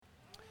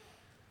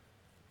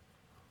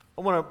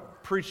I want to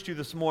preach to you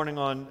this morning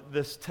on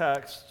this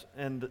text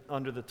and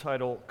under the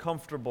title,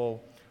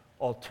 Comfortable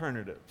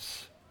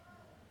Alternatives.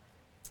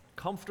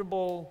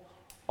 Comfortable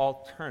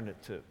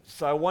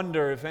alternatives. I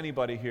wonder if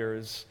anybody here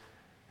is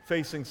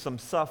facing some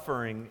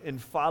suffering in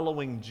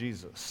following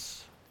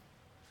Jesus,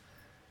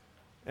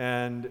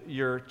 and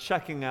you're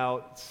checking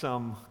out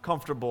some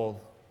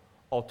comfortable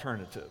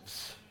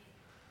alternatives.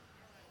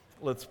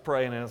 Let's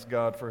pray and ask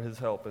God for His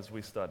help as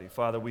we study.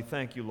 Father, we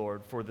thank you,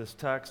 Lord, for this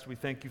text. We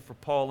thank you for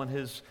Paul and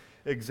his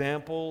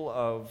example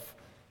of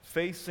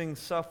facing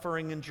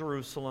suffering in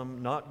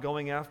Jerusalem, not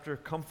going after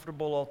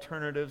comfortable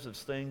alternatives of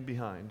staying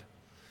behind.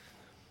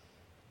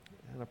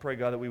 And I pray,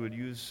 God, that we would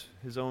use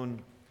his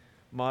own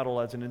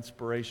model as an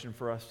inspiration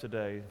for us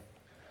today.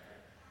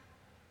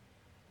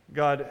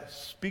 God,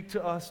 speak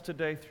to us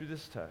today through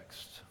this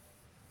text.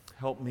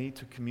 Help me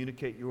to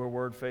communicate your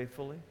word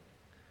faithfully.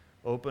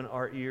 Open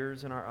our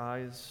ears and our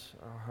eyes,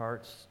 our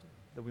hearts,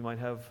 that we might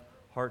have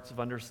hearts of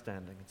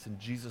understanding. It's in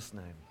Jesus'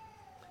 name.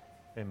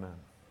 Amen.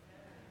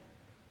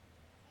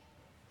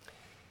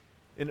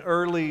 In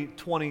early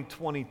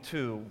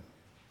 2022,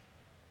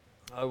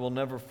 I will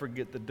never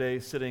forget the day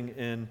sitting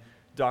in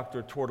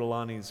Dr.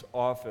 Tortolani's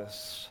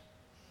office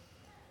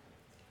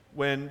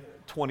when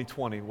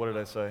 2020, what did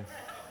I say?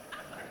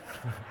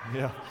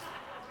 Yeah.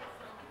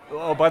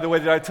 Oh, by the way,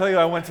 did I tell you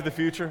I went to the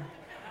future?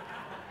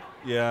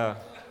 Yeah.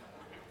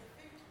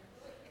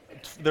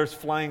 There's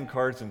flying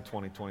cars in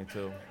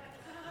 2022.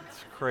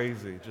 It's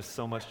crazy. Just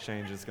so much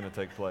change is going to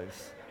take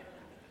place.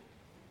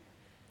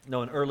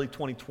 No, in early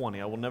 2020,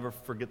 I will never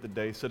forget the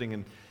day sitting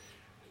in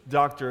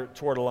Dr.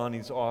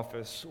 Tortolani's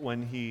office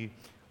when he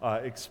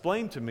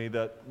explained to me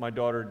that my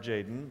daughter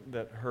Jaden,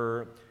 that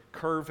her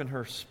curve in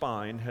her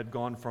spine had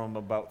gone from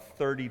about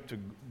 30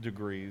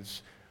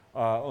 degrees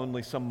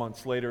only some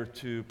months later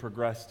to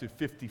progress to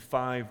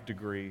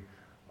 55-degree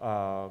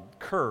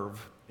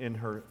curve in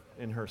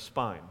her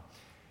spine.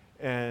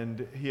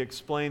 And he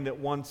explained that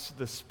once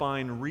the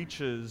spine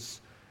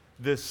reaches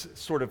this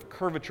sort of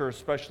curvature,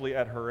 especially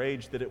at her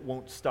age, that it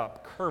won't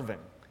stop curving.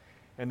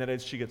 And that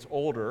as she gets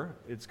older,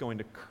 it's going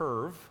to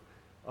curve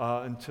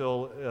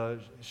until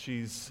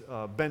she's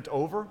bent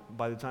over.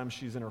 By the time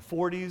she's in her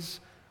 40s,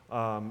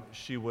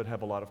 she would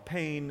have a lot of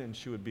pain, and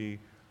she would be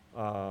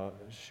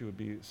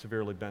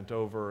severely bent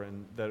over,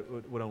 and that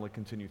it would only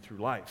continue through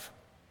life.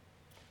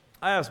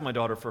 I asked my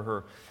daughter for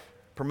her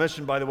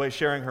permission, by the way,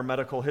 sharing her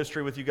medical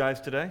history with you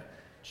guys today.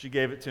 She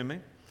gave it to me.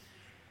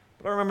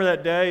 But I remember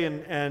that day,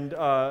 and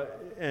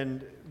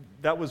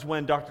that was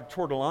when Dr.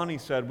 Tortolani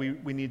said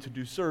we need to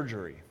do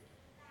surgery.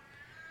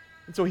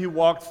 And so he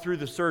walked through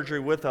the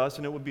surgery with us,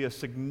 and it would be a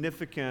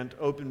significant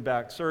open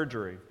back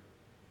surgery.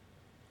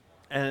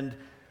 And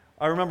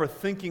I remember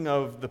thinking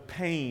of the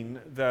pain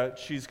that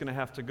she's going to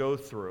have to go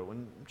through,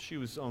 and she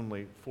was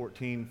only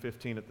 14,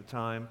 15 at the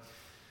time,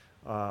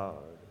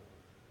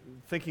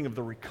 thinking of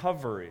the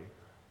recovery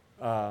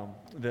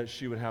that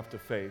she would have to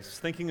face,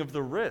 thinking of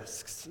the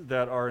risks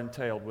that are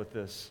entailed with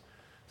this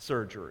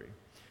surgery.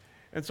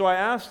 And so I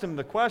asked him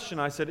the question,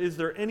 I said, is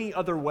there any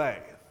other way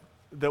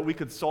that we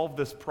could solve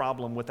this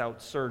problem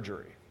without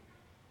surgery?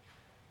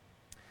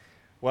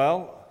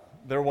 Well,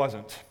 there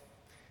wasn't.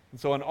 And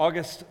so on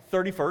August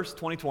 31st,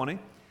 2020,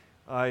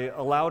 I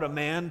allowed a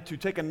man to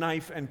take a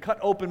knife and cut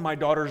open my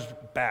daughter's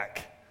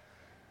back.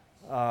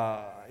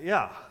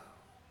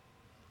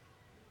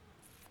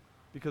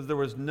 Because there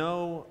was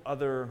no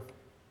other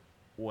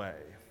way.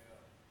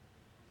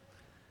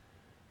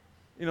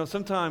 You know,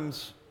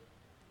 sometimes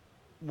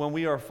when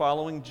we are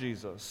following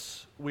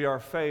Jesus, we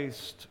are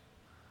faced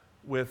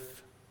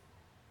with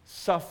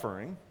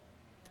suffering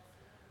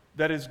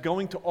that is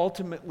going to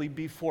ultimately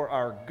be for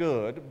our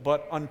good,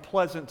 but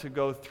unpleasant to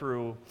go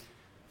through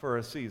for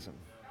a season.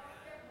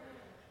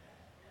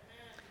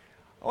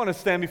 I want to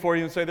stand before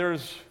you and say there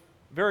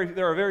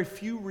are very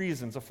few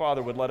reasons a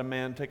father would let a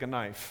man take a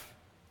knife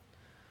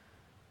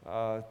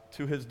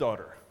to his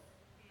daughter,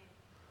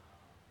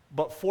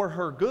 but for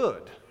her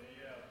good.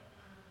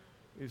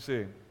 You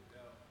see,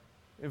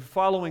 in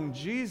following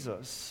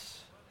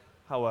Jesus,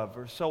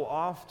 however, so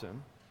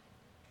often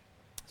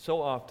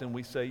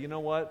we say, you know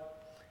what?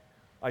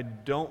 I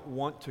don't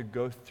want to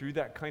go through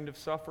that kind of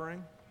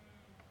suffering.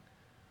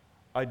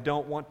 I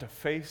don't want to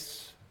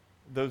face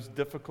those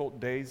difficult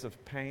days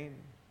of pain.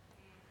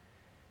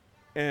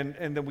 And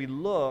then we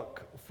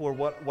look for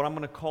what I'm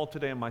going to call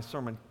today in my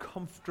sermon,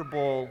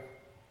 comfortable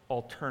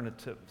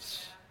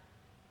alternatives.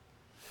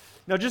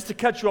 Now, just to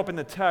catch you up in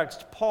the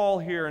text, Paul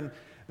here in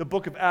the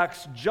book of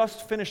Acts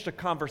just finished a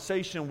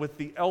conversation with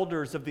the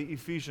elders of the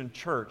Ephesian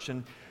church,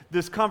 and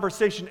this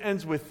conversation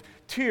ends with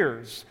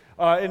tears.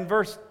 In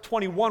verse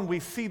 21, we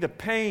see the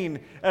pain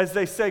as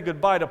they say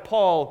goodbye to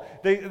Paul.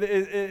 The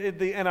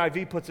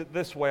NIV puts it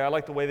this way. I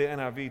like the way the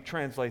NIV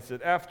translates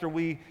it. After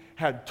we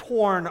had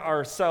torn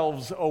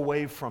ourselves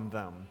away from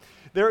them.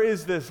 There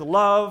is this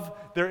love,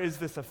 there is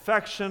this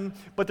affection,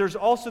 but there's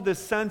also this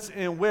sense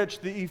in which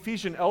the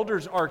Ephesian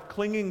elders are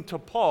clinging to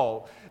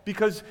Paul.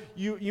 Because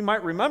you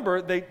might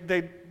remember,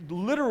 they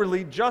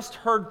literally just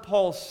heard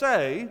Paul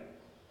say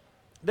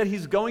that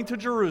he's going to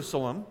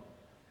Jerusalem.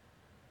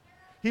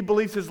 He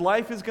believes his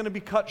life is going to be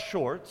cut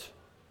short.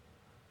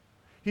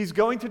 He's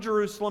going to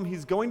Jerusalem.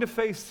 He's going to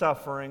face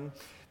suffering.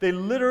 They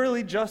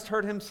literally just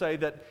heard him say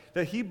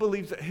that he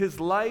believes that his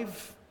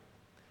life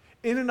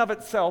in and of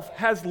itself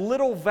has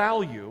little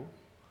value,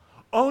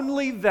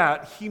 only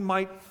that he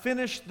might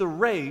finish the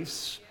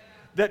race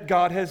that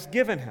God has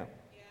given him.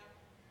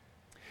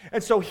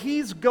 And so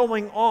he's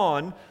going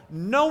on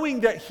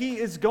knowing that he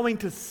is going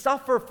to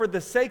suffer for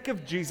the sake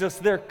of Jesus.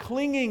 They're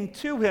clinging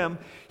to him.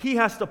 He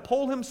has to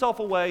pull himself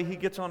away. He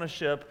gets on a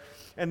ship,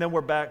 and then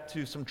we're back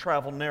to some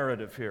travel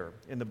narrative here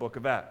in the book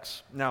of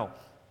Acts. Now,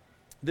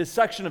 this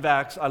section of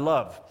Acts I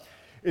love.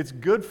 It's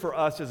good for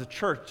us as a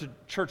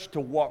church to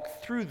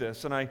walk through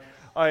this, and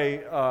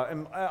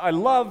I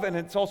love, and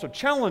it's also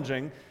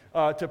challenging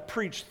to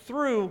preach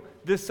through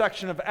this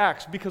section of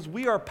Acts, because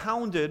we are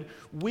pounded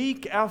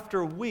week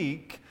after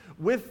week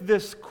with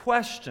this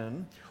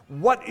question: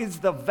 what is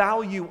the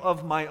value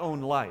of my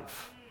own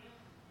life?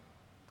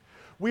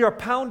 We are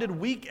pounded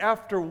week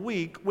after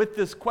week with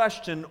this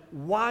question: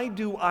 why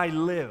do I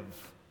live?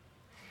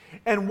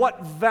 And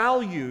what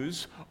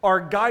values are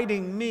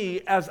guiding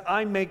me as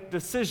I make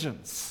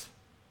decisions?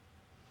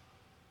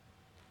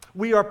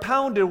 We are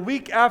pounded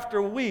week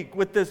after week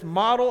with this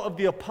model of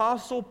the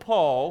Apostle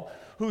Paul,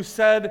 who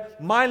said,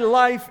 my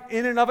life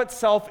in and of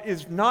itself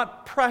is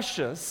not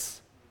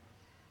precious,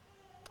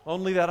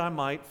 only that I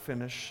might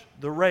finish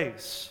the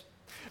race.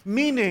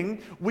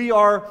 Meaning, we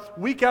are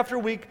week after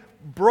week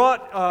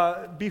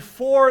brought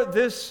before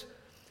this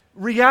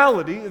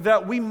reality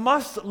that we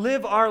must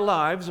live our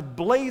lives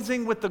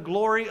blazing with the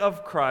glory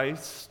of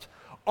Christ,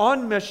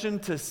 on mission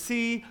to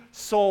see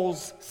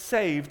souls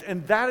saved,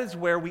 and that is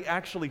where we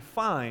actually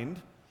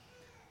find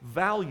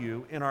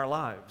value in our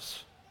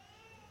lives.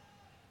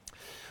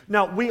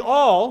 Now, we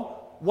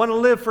all want to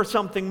live for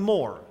something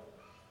more,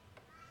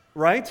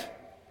 right?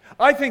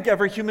 I think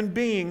every human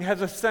being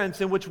has a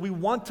sense in which we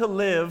want to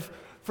live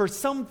for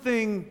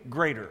something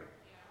greater,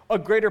 a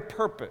greater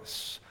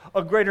purpose,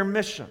 a greater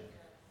mission.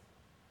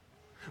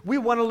 We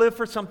want to live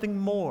for something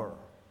more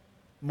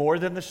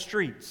than the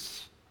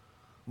streets,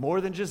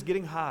 more than just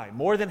getting high,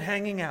 more than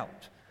hanging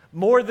out,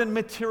 more than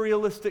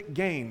materialistic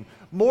gain,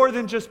 more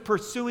than just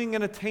pursuing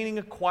and attaining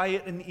a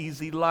quiet and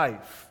easy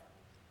life.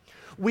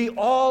 We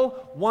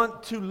all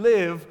want to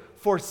live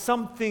for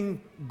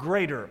something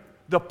greater.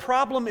 The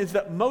problem is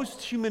that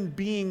most human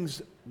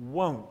beings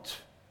won't.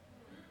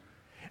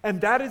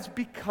 And that is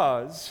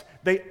because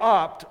they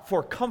opt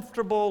for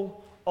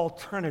comfortable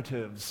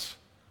alternatives.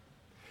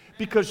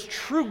 Because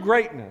true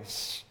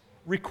greatness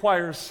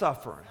requires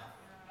suffering.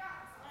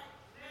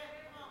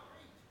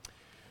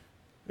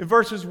 In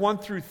verses 1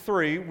 through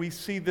 3, we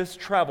see this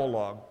travel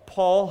log.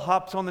 Paul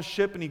hops on the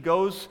ship and he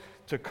goes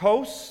to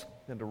Kos,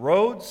 then to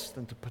Rhodes,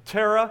 then to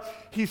Patara.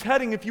 He's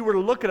heading, if you were to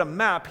look at a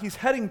map, he's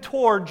heading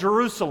toward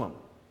Jerusalem.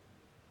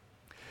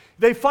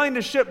 They find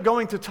a ship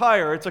going to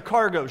Tyre. It's a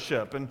cargo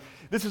ship, and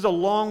this is a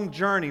long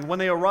journey. When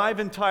they arrive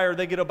in Tyre,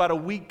 they get about a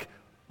week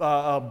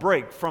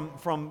break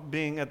from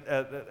being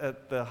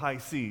at the high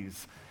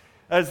seas.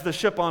 As the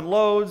ship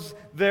unloads,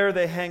 there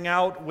they hang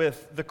out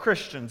with the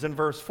Christians. In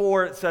verse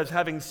 4, it says,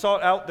 having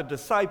sought out the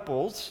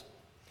disciples,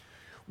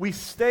 we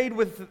stayed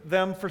with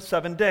them for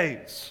 7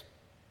 days.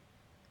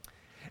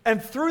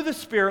 And through the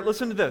Spirit,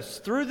 listen to this,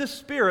 through the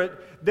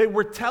Spirit, they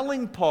were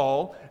telling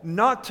Paul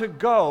not to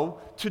go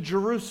to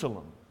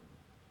Jerusalem.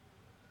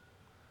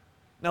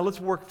 Now let's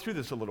work through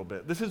this a little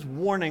bit. This is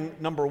warning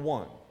number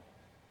 1.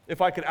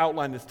 If I could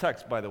outline this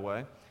text, by the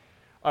way,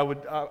 I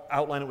would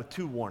outline it with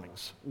 2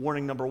 warnings.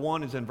 Warning number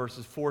 1 is in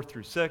verses 4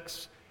 through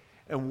 6,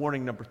 and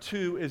warning number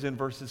 2 is in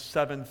verses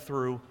 7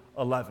 through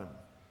 11.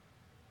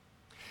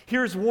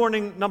 Here's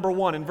warning number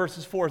 1 in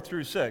verses 4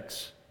 through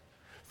 6.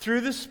 Through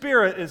the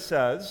Spirit, it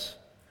says,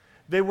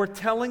 they were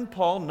telling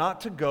Paul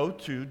not to go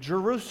to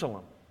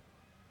Jerusalem.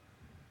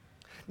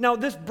 Now,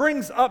 this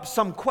brings up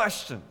some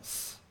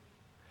questions.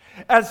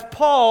 As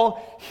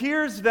Paul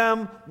hears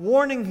them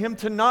warning him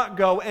to not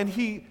go, and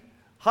he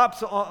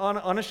hops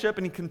on a ship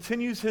and he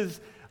continues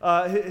his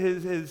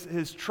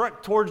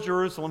trek towards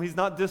Jerusalem. He's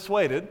not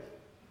dissuaded.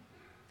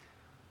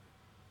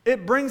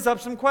 It brings up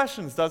some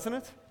questions, doesn't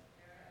it?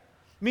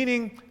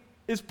 Meaning,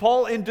 is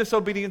Paul in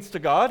disobedience to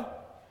God?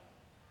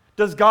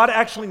 Does God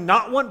actually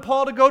not want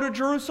Paul to go to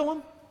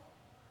Jerusalem?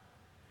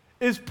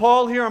 Is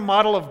Paul here a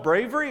model of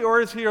bravery,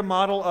 or is he a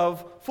model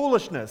of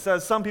foolishness?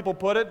 As some people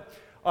put it,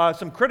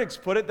 some critics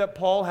put it, that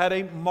Paul had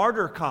a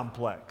martyr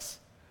complex.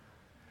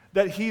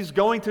 That he's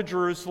going to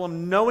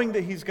Jerusalem knowing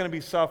that he's going to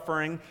be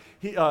suffering,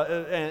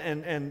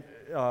 and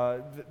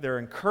they're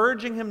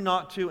encouraging him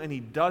not to, and he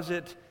does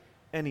it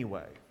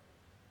anyway.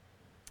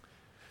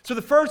 So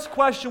the first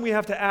question we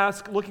have to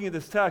ask looking at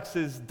this text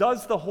is,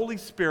 does the Holy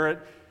Spirit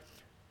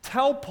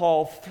tell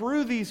Paul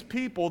through these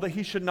people that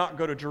he should not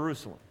go to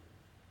Jerusalem?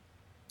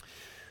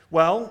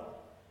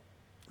 Well,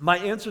 my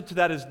answer to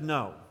that is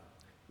no.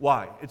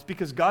 Why? It's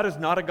because God is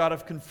not a God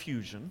of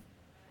confusion.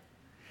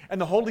 And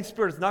the Holy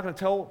Spirit is not going to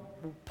tell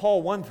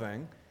Paul one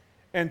thing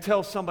and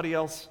tell somebody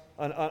else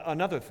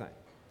another thing.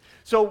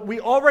 So we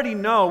already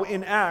know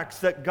in Acts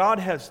that God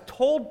has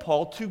told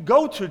Paul to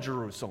go to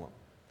Jerusalem,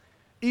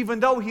 even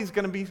though he's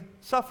going to be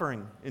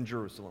suffering in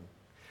Jerusalem.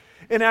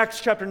 In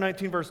Acts chapter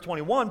 19, verse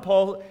 21,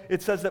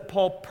 it says that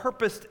Paul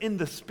purposed in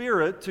the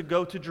Spirit to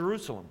go to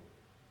Jerusalem.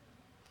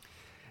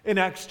 In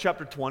Acts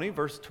chapter 20,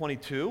 verse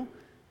 22,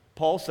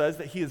 Paul says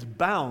that he is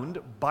bound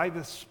by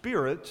the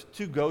Spirit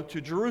to go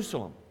to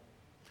Jerusalem.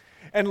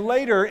 And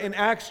later in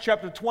Acts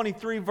chapter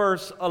 23,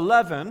 verse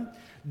 11,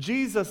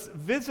 Jesus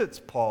visits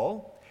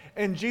Paul,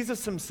 and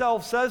Jesus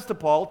himself says to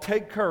Paul,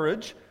 "Take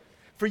courage,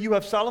 for you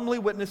have solemnly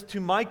witnessed to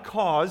my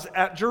cause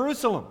at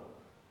Jerusalem."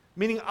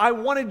 Meaning, I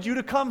wanted you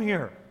to come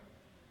here,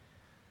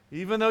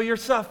 even though you're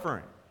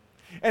suffering.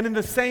 And in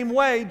the same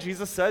way,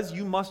 Jesus says,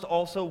 you must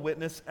also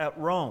witness at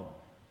Rome.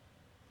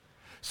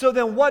 So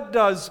then what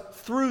does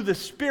 "through the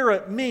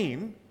Spirit"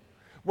 mean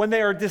when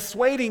they are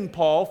dissuading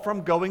Paul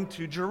from going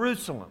to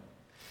Jerusalem?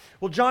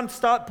 Well, John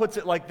Stott puts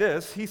it like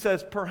this. He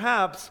says,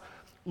 perhaps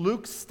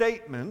Luke's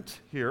statement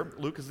here,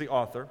 Luke is the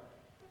author,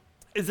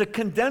 is a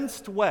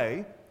condensed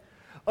way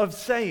of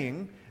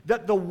saying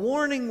that the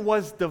warning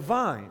was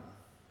divine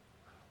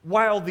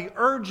while the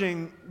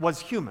urging was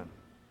human.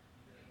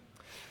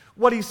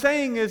 What he's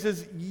saying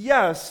is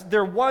yes,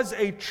 there was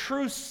a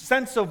true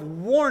sense of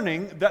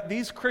warning that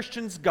these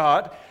Christians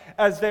got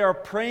as they are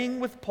praying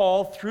with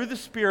Paul through the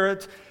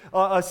Spirit,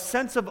 a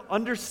sense of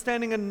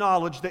understanding and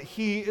knowledge that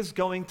he is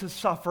going to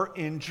suffer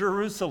in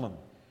Jerusalem.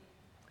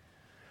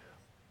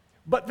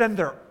 But then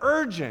their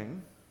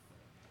urging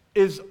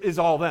is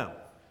all them.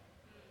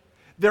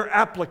 Their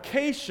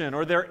application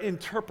or their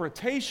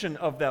interpretation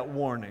of that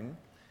warning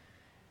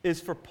is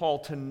for Paul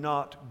to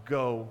not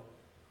go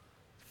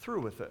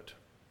through with it.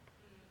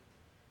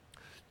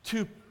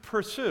 To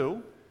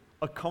pursue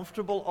a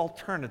comfortable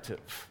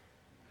alternative.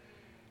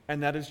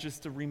 And that is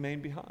just to remain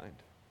behind,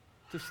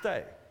 to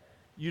stay.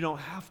 You don't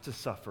have to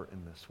suffer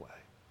in this way.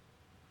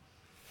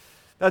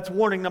 That's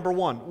warning number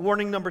one.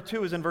 Warning number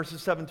two is in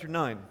verses 7 through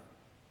 9.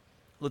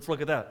 Let's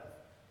look at that.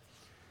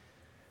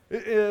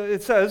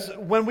 It says,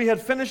 when we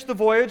had finished the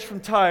voyage from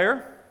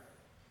Tyre,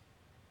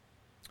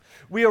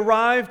 we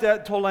arrived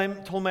at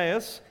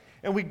Ptolemais,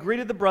 and we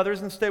greeted the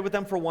brothers and stayed with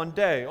them for one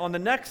day. On the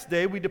next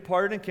day, we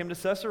departed and came to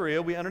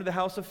Caesarea. We entered the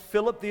house of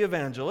Philip the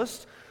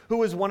evangelist, who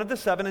was one of the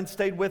 7, and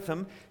stayed with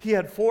him. He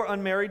had 4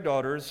 unmarried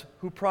daughters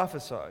who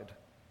prophesied.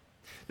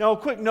 Now, a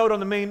quick note on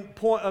the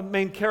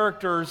main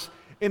characters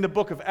in the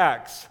book of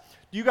Acts.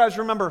 Do you guys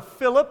remember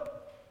Philip?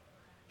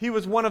 He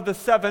was one of the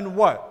 7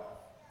 what?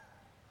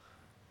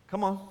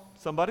 Come on,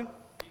 somebody.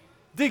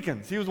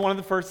 Deacons. He was one of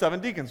the first 7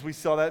 deacons. We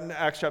saw that in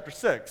Acts chapter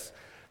 6.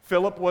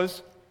 Philip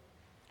was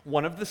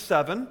one of the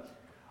 7.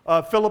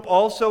 Philip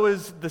also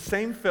is the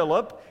same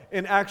Philip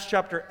in Acts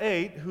chapter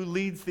 8 who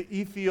leads the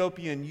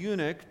Ethiopian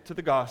eunuch to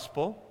the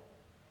gospel.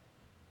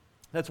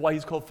 That's why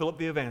he's called Philip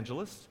the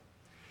evangelist.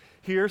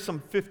 Here, some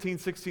 15,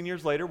 16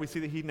 years later, we see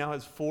that he now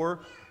has 4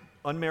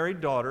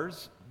 unmarried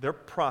daughters. They're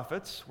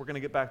prophets. We're going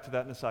to get back to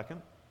that in a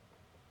second.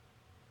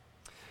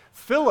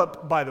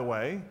 Philip, by the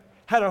way,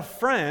 had a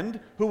friend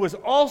who was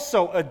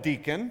also a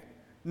deacon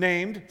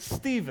named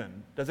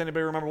Stephen. Does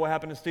anybody remember what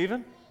happened to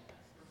Stephen?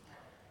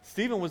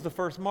 Stephen was the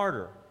first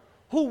martyr.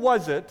 Who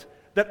was it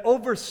that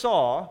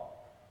oversaw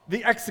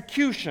the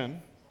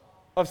execution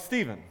of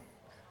Stephen?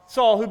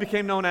 Saul, who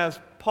became known as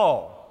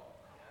Paul,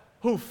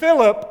 who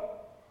Philip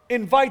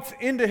invites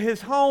into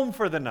his home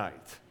for the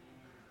night.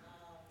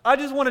 I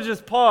just want to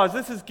pause.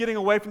 This is getting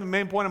away from the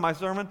main point of my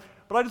sermon,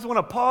 but I just want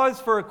to pause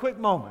for a quick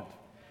moment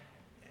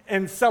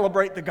and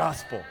celebrate the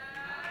gospel.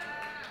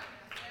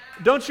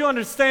 Don't you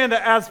understand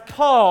that as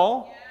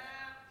Paul,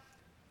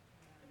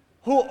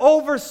 who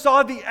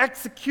oversaw the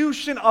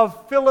execution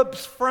of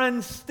Philip's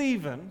friend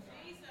Stephen,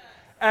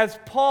 as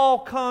Paul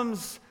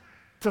comes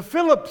to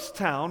Philip's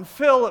town,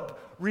 Philip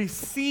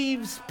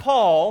receives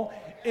Paul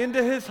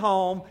into his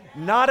home,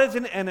 not as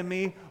an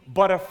enemy,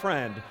 but a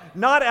friend.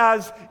 Not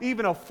as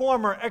even a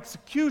former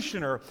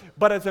executioner,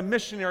 but as a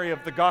missionary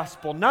of the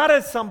gospel. Not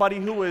as somebody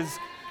who is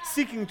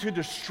seeking to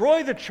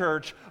destroy the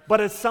church,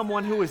 but as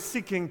someone who is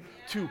seeking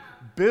to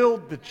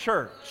build the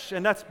church.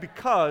 And that's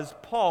because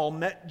Paul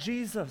met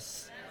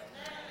Jesus.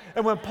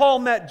 And when Paul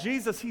met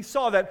Jesus, he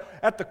saw that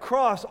at the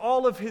cross,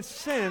 all of his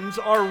sins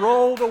are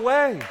rolled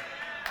away.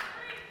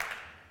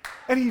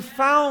 And he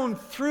found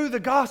through the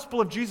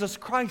gospel of Jesus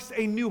Christ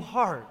a new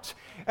heart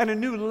and a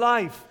new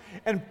life.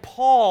 And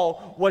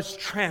Paul was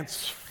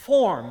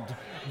transformed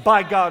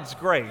by God's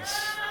grace.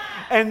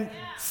 And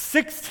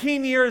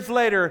 16 years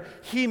later,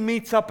 he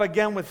meets up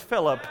again with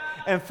Philip.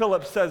 And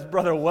Philip says,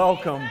 "Brother,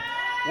 welcome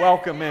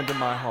into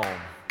my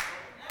home."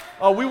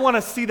 Oh, we want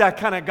to see that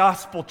kind of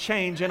gospel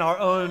change in our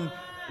own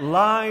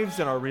lives,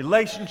 in our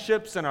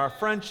relationships, in our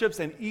friendships,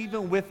 and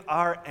even with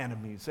our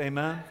enemies.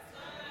 Amen?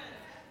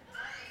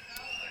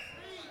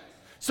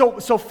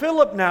 So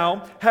Philip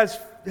now has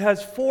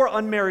 4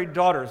 unmarried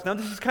daughters. Now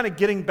this is kind of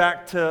getting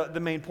back to the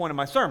main point of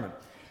my sermon.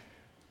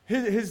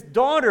 His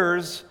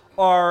daughters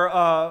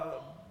are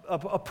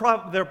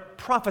they're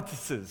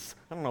prophetesses.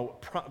 I don't know,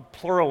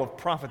 plural of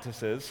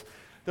prophetesses.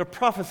 They're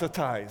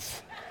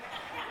prophesitize.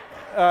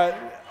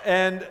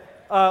 and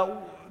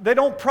they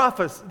don't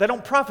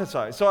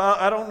prophesy. So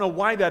I don't know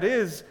why that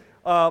is,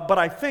 but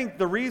I think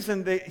the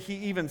reason that he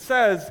even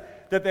says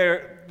that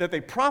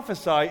they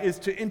prophesy is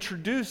to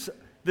introduce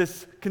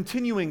this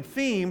continuing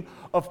theme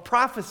of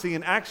prophecy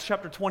in Acts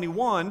chapter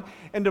 21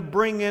 and to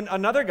bring in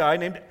another guy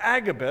named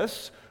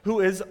Agabus, who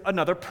is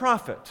another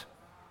prophet.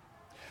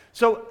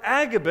 So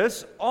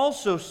Agabus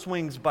also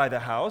swings by the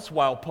house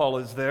while Paul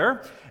is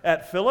there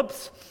at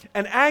Philip's,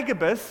 and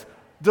Agabus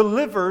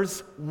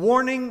delivers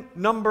warning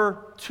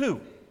number 2.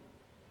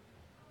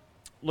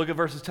 Look at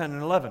verses 10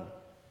 and 11.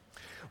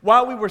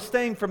 While we were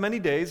staying for many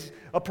days,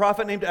 a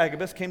prophet named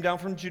Agabus came down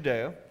from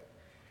Judea,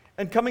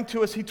 and coming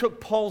to us, he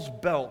took Paul's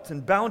belt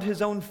and bound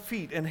his own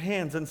feet and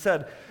hands and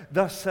said,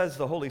 "Thus says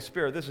the Holy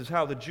Spirit, this is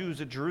how the Jews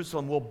at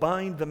Jerusalem will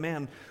bind the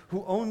man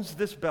who owns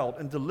this belt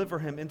and deliver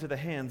him into the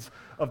hands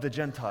of the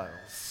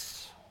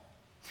Gentiles."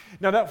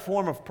 Now, that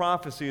form of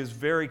prophecy is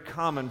very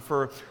common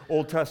for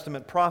Old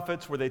Testament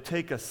prophets, where they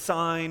take a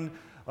sign,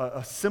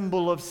 a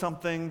symbol of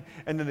something,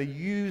 and then they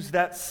use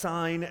that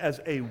sign as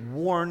a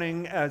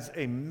warning, as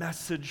a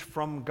message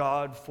from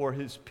God for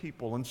his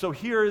people. And so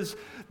here is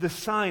the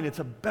sign. It's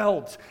a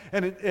belt.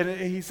 And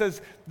he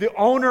says, the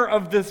owner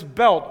of this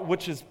belt,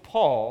 which is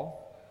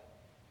Paul,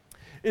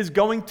 is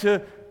going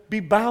to be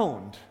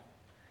bound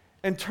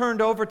and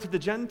turned over to the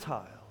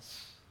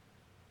Gentiles.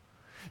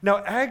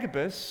 Now,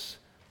 Agabus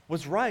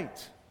was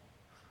right.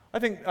 I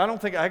don't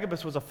think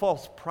Agabus was a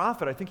false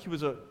prophet. I think he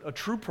was a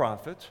true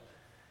prophet.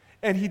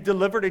 And he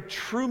delivered a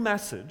true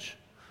message,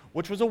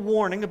 which was a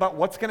warning about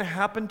what's going to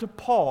happen to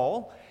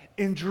Paul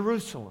in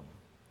Jerusalem.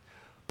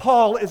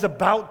 Paul is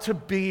about to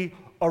be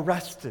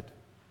arrested.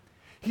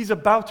 He's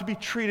about to be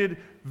treated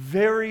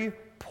very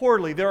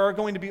poorly. There are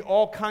going to be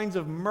all kinds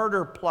of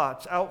murder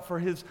plots out for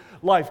his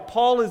life.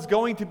 Paul is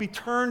going to be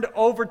turned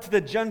over to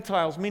the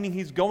Gentiles, meaning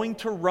he's going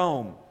to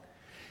Rome.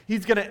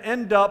 He's going to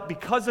end up,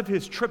 because of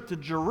his trip to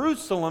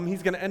Jerusalem,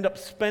 he's going to end up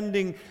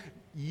spending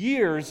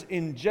years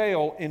in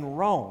jail in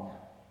Rome.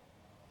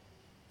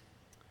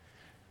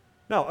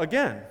 Now,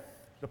 again,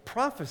 the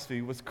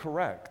prophecy was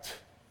correct.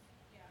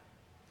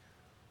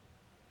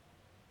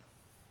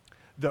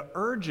 The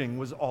urging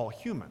was all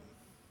human.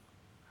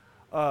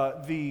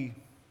 The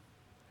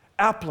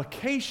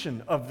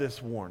application of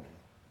this warning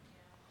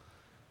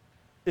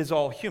is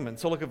all human.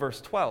 So look at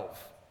verse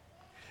 12.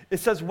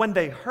 It says, when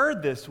they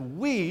heard this,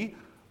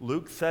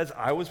 Luke says,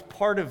 I was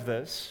part of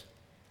this.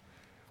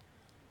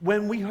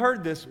 When we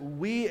heard this,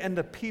 we and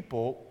the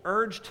people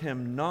urged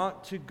him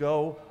not to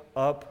go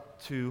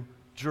up to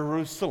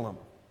Jerusalem.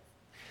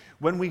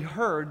 When we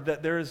heard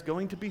that there is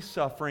going to be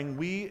suffering,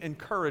 we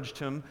encouraged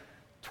him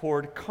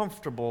toward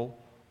comfortable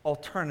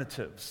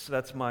alternatives.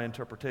 That's my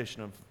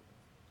interpretation of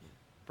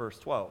verse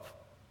 12.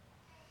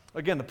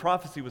 Again, the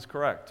prophecy was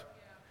correct.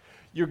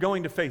 You're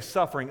going to face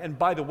suffering. And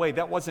by the way,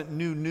 that wasn't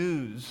new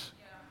news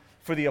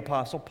for the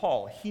Apostle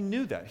Paul. He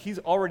knew that. He's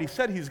already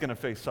said he's going to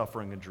face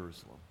suffering in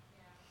Jerusalem.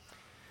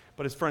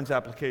 But his friend's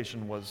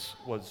application was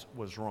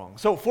wrong.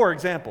 So, for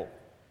example,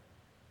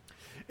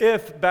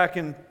 if back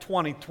in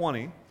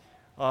 2020,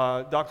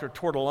 Dr.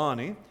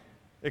 Tortolani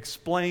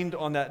explained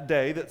on that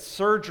day that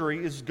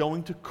surgery is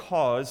going to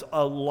cause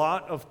a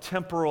lot of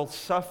temporal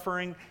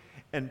suffering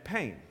and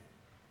pain.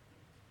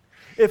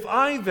 If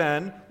I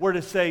then were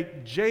to say,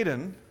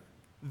 Jaden,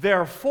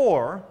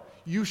 therefore,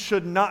 you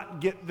should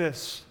not get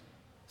this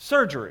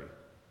surgery,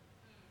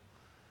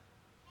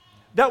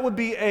 that would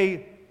be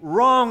a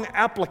wrong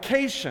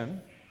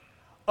application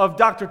of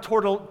Dr.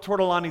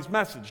 Tortolani's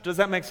message. Does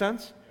that make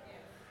sense?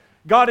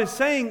 God is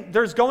saying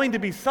there's going to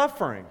be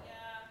suffering.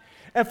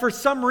 And for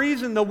some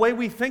reason, the way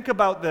we think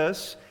about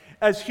this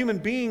as human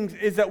beings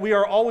is that we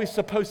are always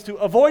supposed to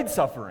avoid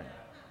suffering.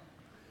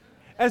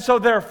 And so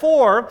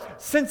therefore,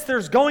 since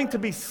there's going to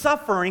be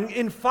suffering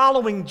in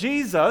following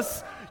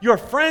Jesus, your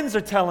friends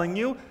are telling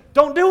you,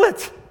 don't do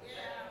it.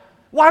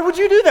 Why would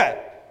you do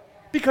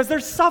that? Because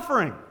there's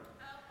suffering.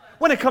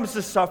 When it comes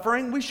to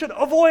suffering, we should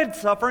avoid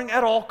suffering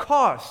at all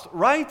costs,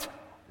 right?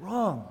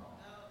 Wrong.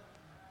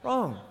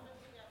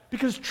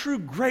 Because true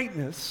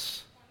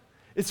greatness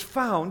is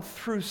found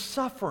through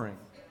suffering.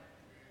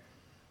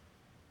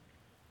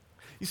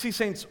 You see,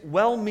 saints,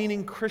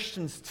 well-meaning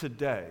Christians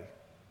today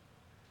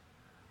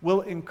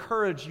will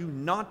encourage you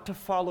not to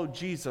follow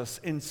Jesus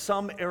in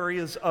some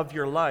areas of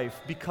your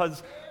life,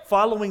 because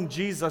following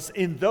Jesus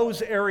in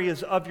those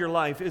areas of your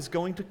life is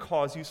going to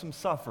cause you some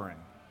suffering.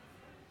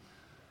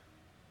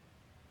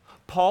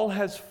 Paul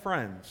has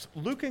friends,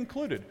 Luke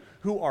included,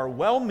 who are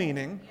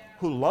well-meaning,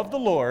 who love the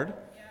Lord,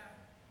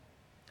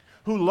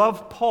 who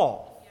love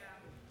Paul.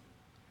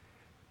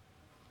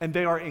 And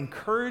they are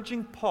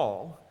encouraging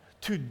Paul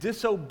to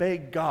disobey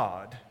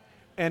God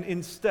and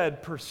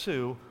instead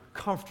pursue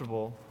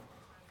comfortable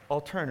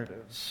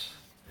alternatives.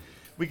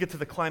 We get to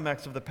the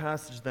climax of the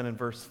passage then in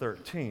verse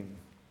 13.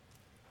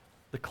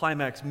 The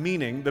climax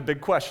meaning the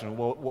big question,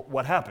 well,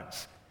 what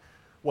happens?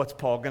 What's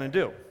Paul going to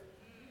do?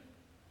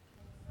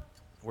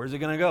 Where's he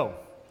going to go?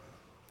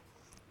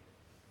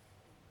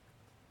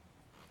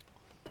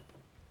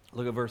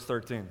 Look at verse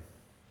 13.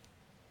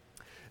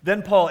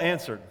 Then Paul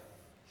answered,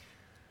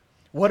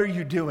 "What are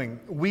you doing,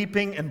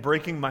 weeping and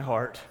breaking my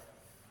heart?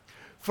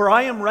 For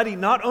I am ready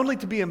not only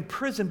to be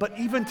imprisoned, but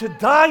even to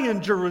die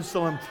in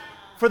Jerusalem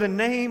for the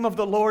name of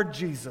the Lord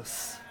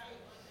Jesus."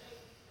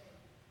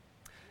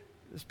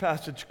 This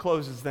passage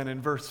closes then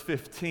in verse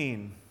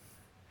 15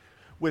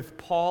 with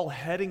Paul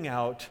heading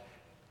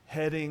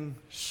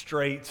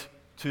straight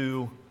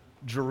to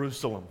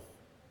Jerusalem.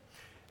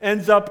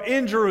 Ends up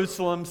in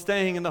Jerusalem,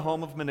 staying in the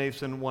home of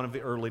Mnason, one of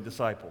the early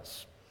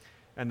disciples.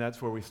 And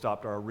that's where we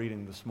stopped our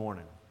reading this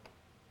morning.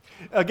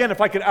 Again,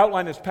 if I could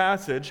outline this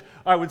passage,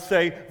 I would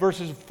say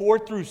verses 4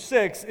 through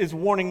 6 is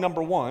warning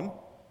number 1.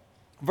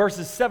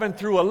 Verses 7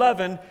 through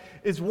 11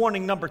 is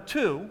warning number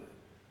 2.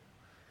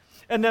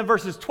 And then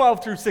verses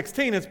 12 through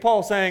 16 is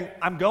Paul saying,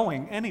 I'm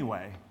going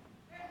anyway.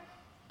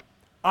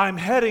 I'm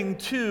heading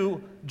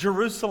to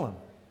Jerusalem.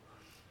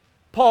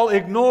 Paul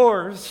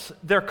ignores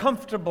their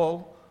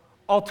comfortable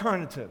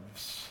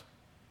alternatives.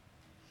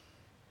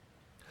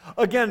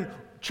 Again,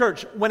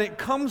 church, when it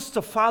comes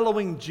to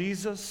following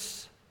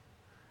Jesus,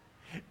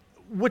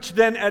 which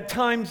then at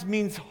times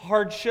means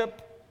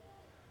hardship,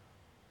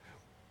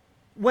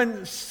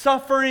 when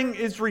suffering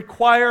is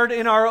required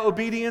in our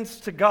obedience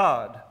to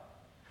God,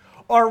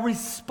 our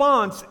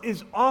response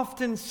is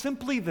often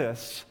simply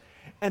this,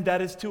 and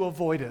that is to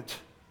avoid it.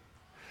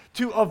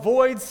 To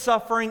avoid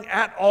suffering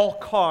at all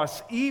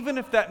costs, even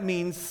if that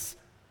means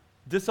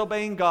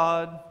disobeying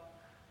God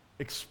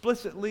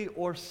explicitly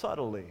or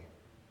subtly,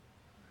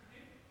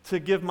 to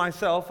give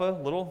myself a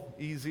little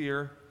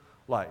easier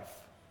life.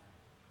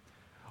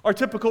 Our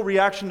typical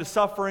reaction to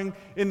suffering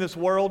in this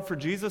world for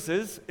Jesus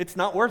is, it's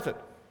not worth it.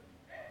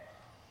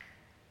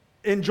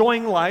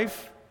 Enjoying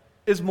life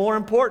is more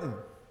important.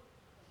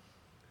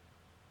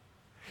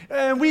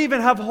 And we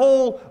even have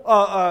whole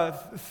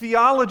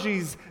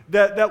theologies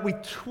that we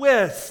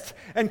twist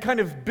and kind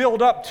of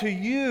build up to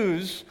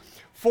use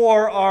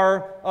for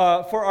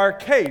our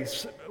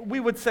case. We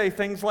would say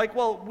things like,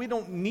 well, we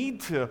don't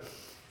need to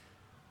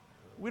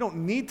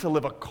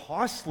live a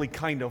costly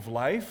kind of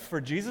life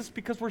for Jesus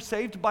because we're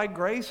saved by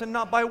grace and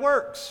not by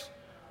works.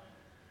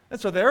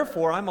 And so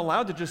therefore, I'm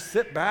allowed to just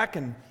sit back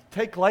and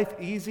take life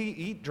easy,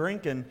 eat,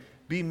 drink, and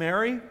be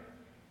merry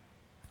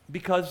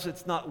because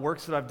it's not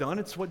works that I've done,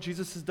 it's what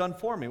Jesus has done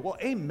for me. Well,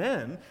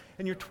 amen,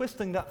 and you're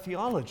twisting that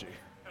theology.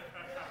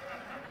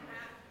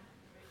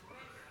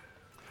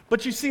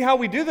 But you see how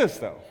we do this,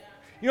 though.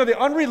 You know, the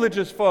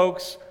unreligious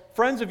folks,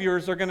 friends of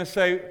yours, are going to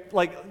say,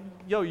 like,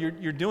 yo,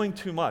 you're doing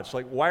too much.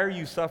 Like, why are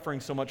you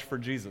suffering so much for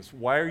Jesus?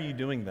 Why are you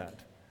doing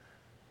that?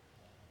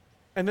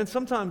 And then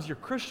sometimes your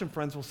Christian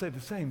friends will say the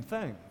same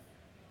thing.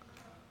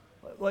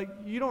 Like,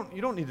 you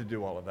don't need to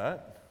do all of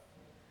that.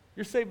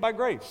 You're saved by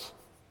grace.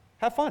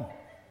 Have fun.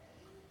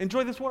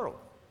 Enjoy this world.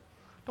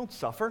 Don't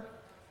suffer.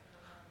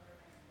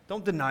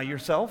 Don't deny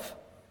yourself.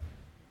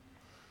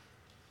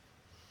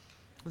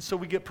 And so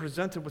we get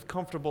presented with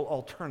comfortable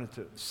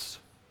alternatives.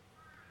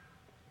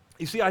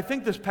 You see, I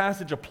think this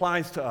passage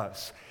applies to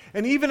us.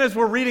 And even as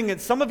we're reading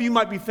it, some of you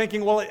might be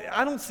thinking, well,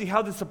 I don't see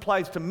how this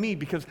applies to me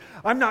because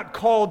I'm not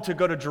called to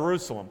go to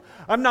Jerusalem.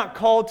 I'm not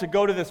called to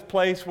go to this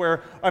place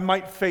where I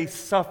might face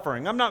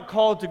suffering. I'm not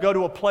called to go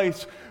to a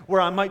place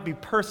where I might be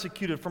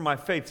persecuted for my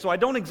faith. So I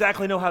don't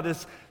exactly know how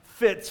this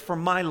fits for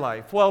my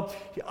life. Well,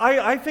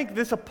 I think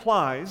this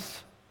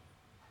applies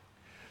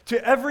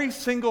to every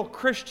single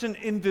Christian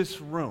in this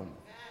room.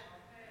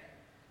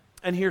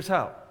 And here's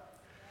how.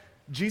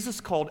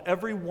 Jesus called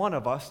every one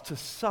of us to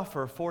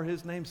suffer for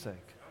his namesake.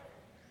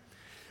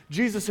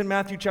 Jesus in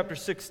Matthew chapter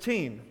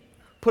 16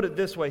 put it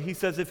this way. He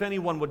says, if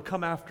anyone would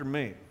come after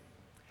me,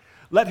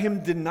 let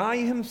him deny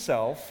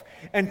himself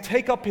and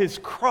take up his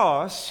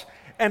cross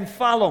and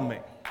follow me.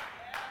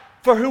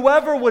 For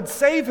whoever would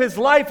save his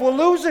life will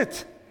lose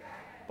it.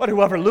 But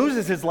whoever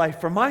loses his life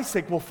for my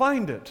sake will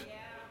find it.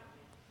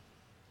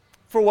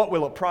 For what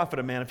will it profit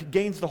a man if he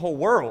gains the whole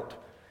world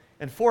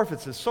and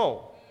forfeits his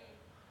soul?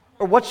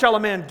 Or what shall a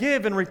man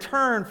give in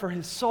return for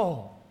his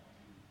soul?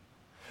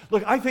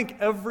 Look, I think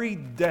every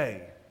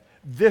day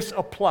this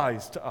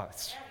applies to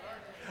us.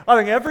 I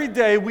think every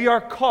day we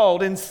are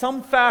called in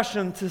some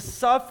fashion to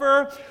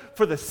suffer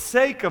for the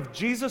sake of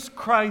Jesus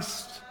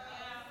Christ.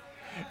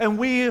 And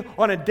we,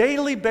 on a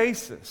daily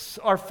basis,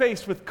 are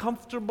faced with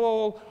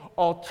comfortable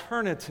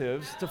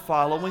alternatives to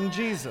following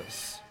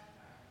Jesus.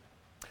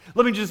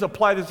 Let me just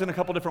apply this in a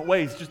couple different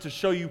ways, just to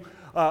show you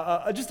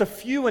just a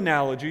few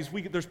analogies.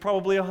 There's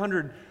probably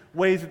 100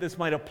 ways that this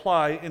might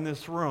apply in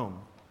this room,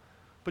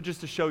 but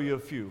just to show you a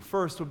few.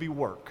 First would be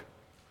work.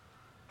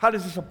 How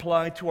does this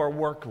apply to our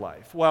work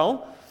life?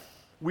 Well,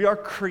 we are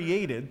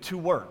created to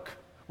work.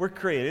 We're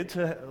created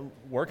to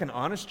work an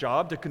honest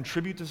job, to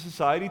contribute to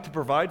society, to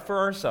provide for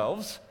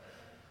ourselves.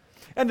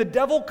 And the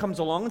devil comes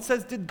along and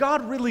says, did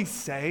God really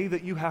say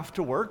that you have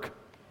to work?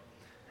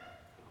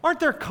 Aren't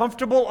there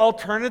comfortable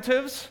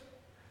alternatives?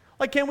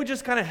 Like, can't we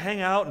just kind of hang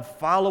out and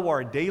follow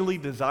our daily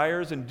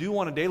desires and do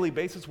on a daily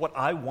basis what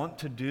I want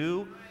to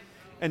do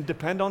and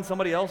depend on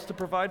somebody else to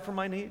provide for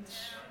my needs?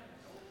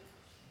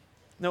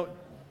 No,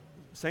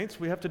 saints,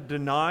 we have to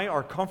deny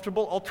our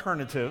comfortable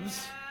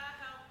alternatives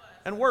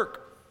and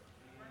work.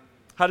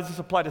 How does this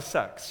apply to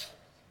sex?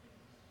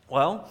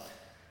 Well,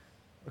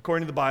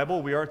 according to the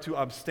Bible, we are to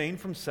abstain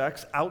from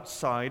sex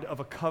outside of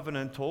a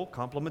covenantal,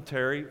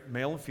 complementary,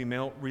 male and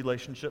female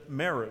relationship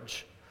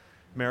marriage.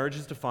 Marriage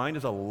is defined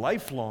as a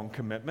lifelong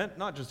commitment,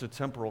 not just a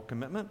temporal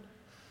commitment.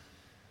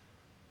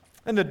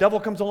 And the devil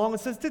comes along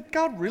and says, did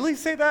God really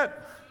say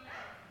that?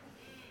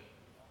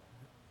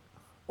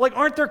 Like,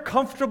 aren't there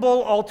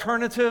comfortable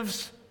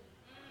alternatives?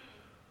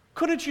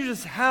 Couldn't you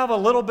just have a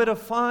little bit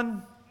of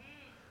fun?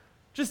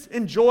 Just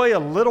enjoy a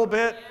little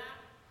bit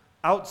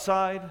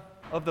outside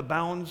of the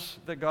bounds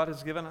that God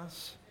has given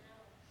us?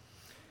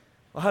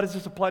 Well, how does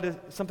this apply to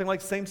something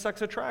like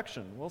same-sex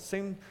attraction? Well,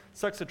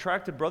 same-sex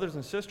attracted brothers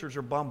and sisters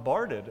are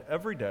bombarded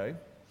every day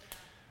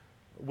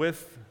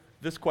with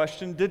this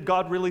question, did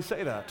God really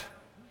say that?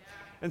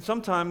 And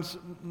sometimes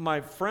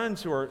my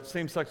friends who are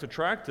same-sex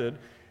attracted,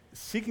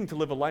 seeking to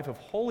live a life of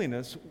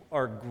holiness,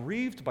 are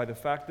grieved by the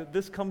fact that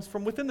this comes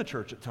from within the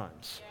church at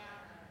times.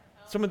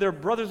 Some of their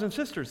brothers and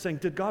sisters saying,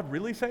 did God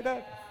really say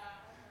that?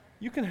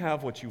 You can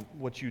have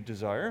what you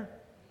desire.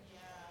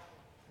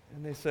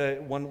 And they say,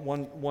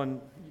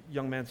 one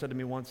young man said to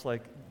me once,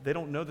 like, they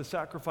don't know the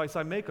sacrifice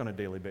I make on a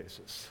daily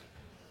basis.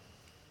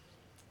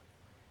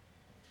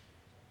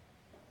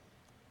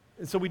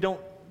 And so we don't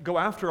go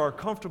after our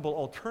comfortable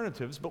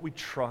alternatives, but we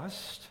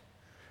trust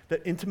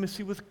that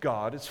intimacy with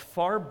God is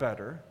far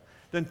better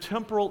than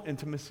temporal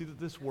intimacy that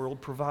this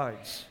world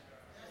provides.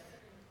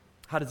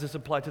 How does this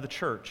apply to the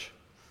church?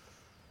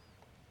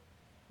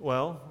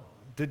 Well,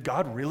 did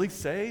God really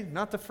say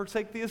not to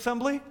forsake the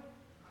assembly?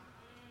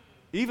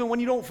 Even when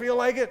you don't feel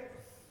like it?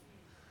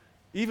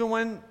 Even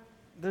when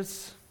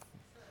it's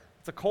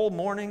a cold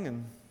morning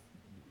and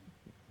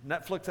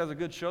Netflix has a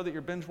good show that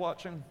you're binge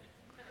watching?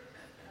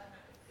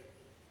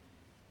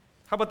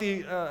 How about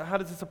how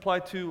does this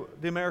apply to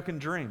the American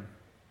dream?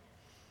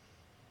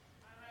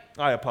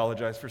 I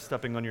apologize for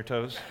stepping on your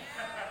toes.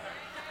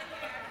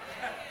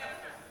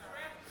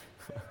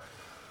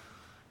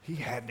 He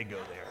had to go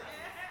there.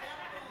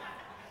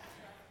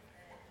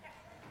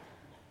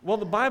 Well,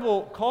 the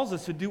Bible calls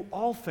us to do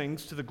all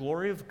things to the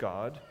glory of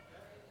God,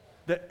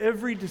 that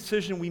every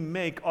decision we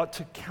make ought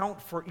to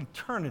count for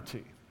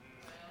eternity.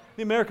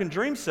 The American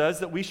dream says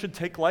that we should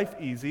take life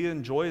easy,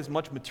 enjoy as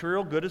much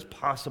material good as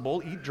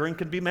possible, eat, drink,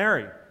 and be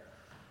merry.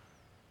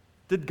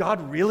 Did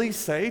God really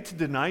say to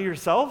deny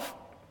yourself?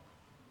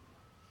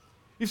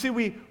 You see,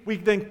 we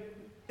then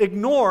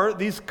ignore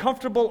these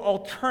comfortable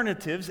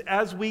alternatives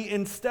as we,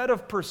 instead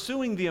of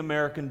pursuing the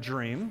American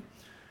dream,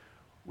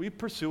 we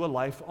pursue a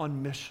life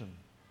on mission,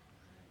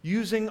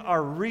 using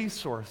our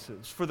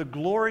resources for the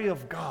glory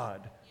of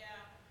God,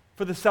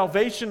 for the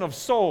salvation of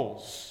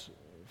souls,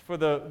 for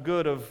the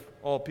good of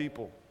all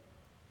people.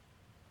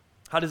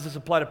 How does this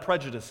apply to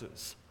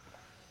prejudices,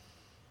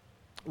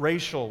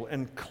 racial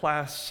and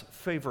class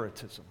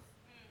favoritism?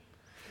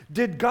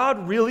 Did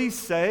God really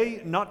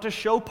say not to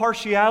show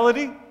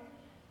partiality?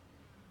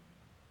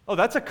 Oh,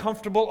 that's a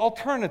comfortable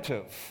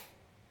alternative.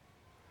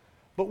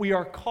 But we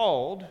are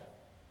called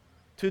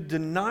to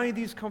deny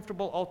these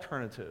comfortable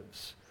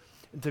alternatives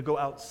and to go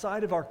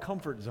outside of our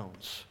comfort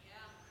zones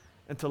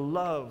and to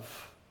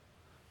love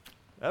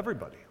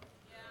everybody,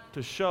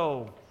 to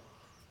show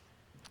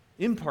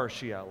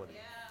impartiality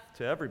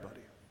to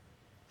everybody.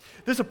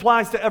 This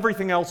applies to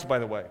everything else, by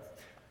the way.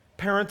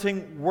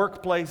 Parenting,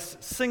 workplace,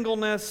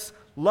 singleness,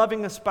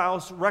 loving a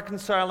spouse,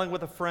 reconciling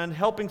with a friend,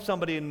 helping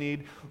somebody in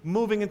need,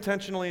 moving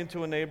intentionally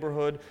into a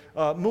neighborhood,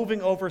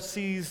 moving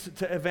overseas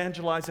to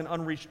evangelize an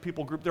unreached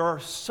people group. There are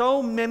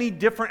so many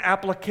different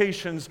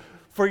applications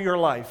for your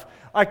life.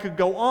 I could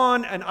go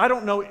on, and I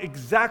don't know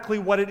exactly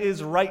what it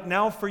is right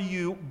now for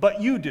you,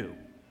 but you do.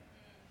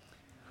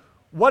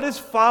 What does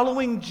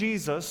following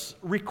Jesus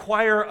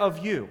require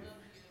of you?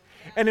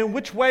 And in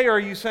which way are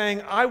you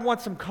saying, I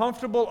want some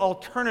comfortable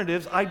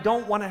alternatives. I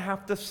don't want to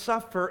have to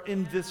suffer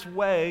in this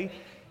way,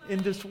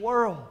 in this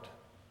world.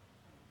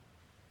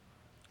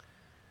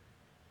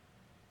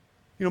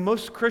 You know,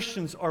 most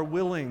Christians are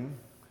willing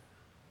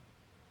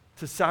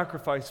to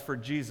sacrifice for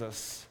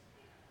Jesus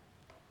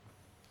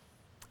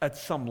at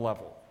some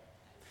level.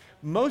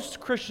 Most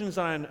Christians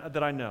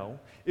that I know,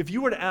 if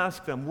you were to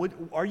ask them,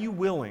 are you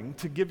willing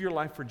to give your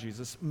life for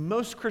Jesus?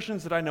 Most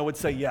Christians that I know would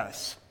say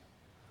yes.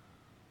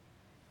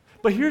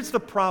 But here's the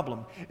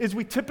problem, is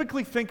we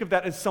typically think of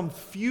that as some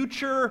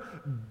future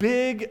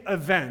big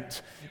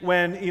event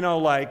when,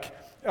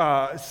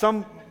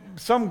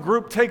 some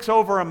group takes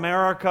over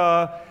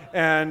America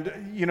and,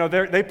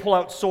 they pull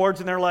out swords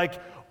and they're like,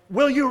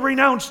 will you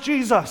renounce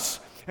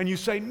Jesus? And you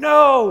say,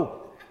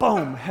 no,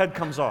 boom, head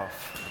comes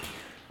off,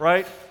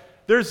 right?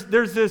 There's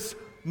this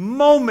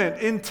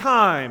moment in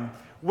time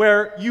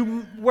where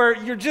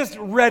you're just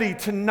ready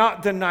to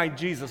not deny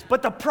Jesus.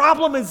 But the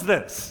problem is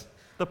this,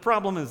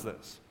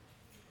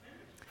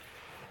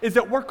 is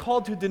that we're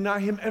called to deny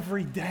him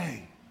every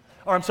day.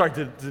 Or I'm sorry,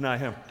 to deny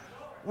him.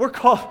 We're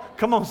called,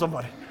 come on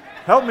somebody,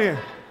 help me.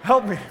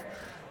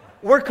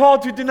 We're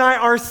called to deny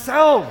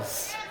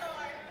ourselves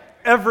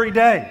every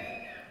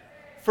day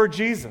for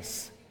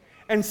Jesus.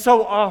 And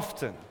so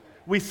often,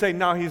 we say,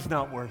 no, he's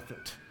not worth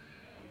it.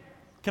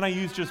 Can I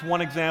use just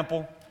one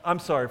example? I'm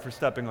sorry for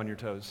stepping on your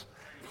toes.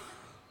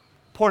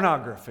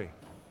 Pornography.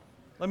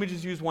 Let me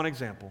just use one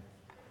example.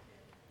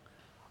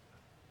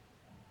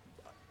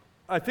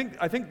 I think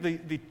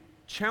the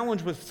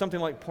challenge with something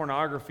like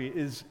pornography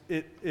is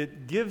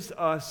it gives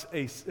us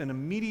an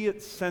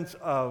immediate sense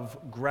of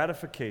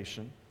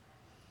gratification.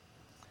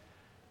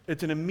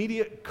 It's an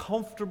immediate,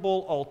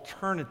 comfortable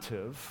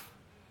alternative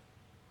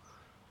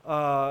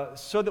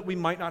so that we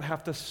might not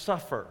have to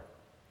suffer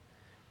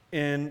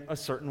in a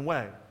certain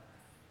way.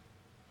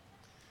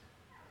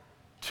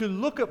 To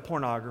look at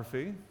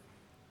pornography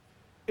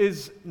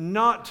is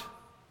not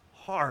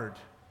hard.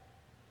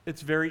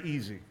 It's very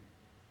easy.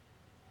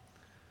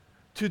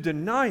 To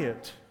deny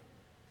it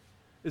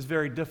is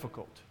very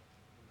difficult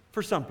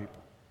for some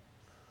people.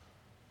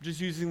 Just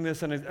using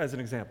this as an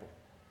example.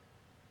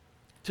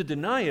 To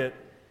deny it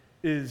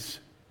is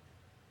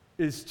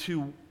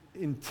to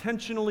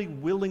intentionally,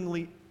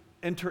 willingly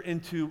enter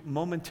into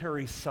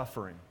momentary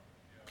suffering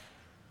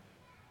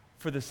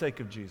for the sake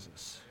of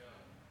Jesus.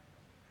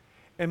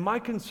 And my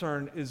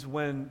concern is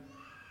when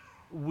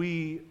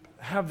we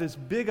have this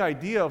big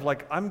idea of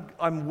like,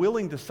 I'm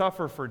willing to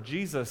suffer for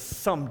Jesus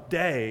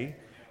someday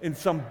in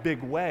some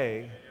big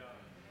way,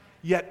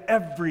 yet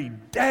every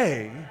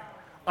day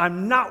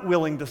I'm not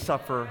willing to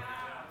suffer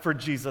for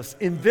Jesus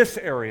in this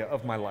area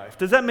of my life.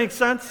 Does that make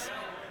sense?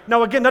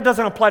 Now again, that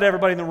doesn't apply to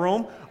everybody in the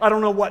room. I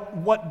don't know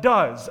what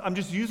does. I'm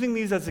just using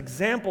these as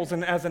examples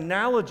and as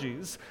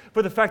analogies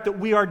for the fact that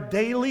we are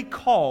daily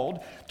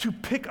called to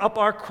pick up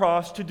our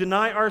cross, to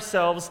deny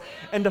ourselves,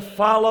 and to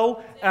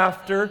follow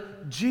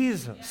after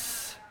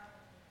Jesus.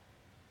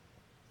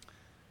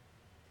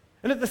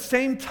 And at the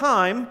same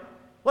time,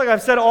 like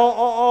I've said,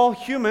 all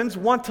humans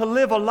want to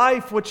live a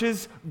life which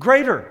is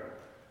greater.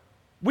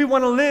 We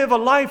want to live a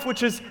life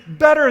which is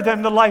better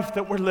than the life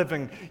that we're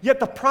living. Yet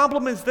the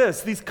problem is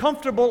this: these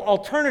comfortable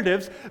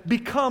alternatives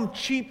become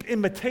cheap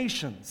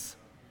imitations.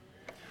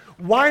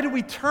 Why do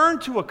we turn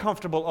to a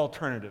comfortable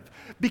alternative?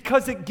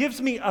 Because it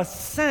gives me a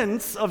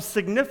sense of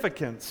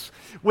significance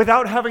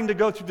without having to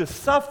go through the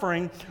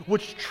suffering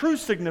which true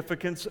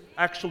significance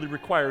actually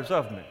requires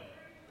of me.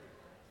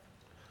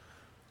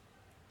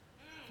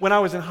 When I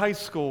was in high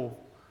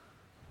school,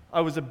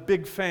 I was a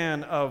big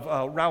fan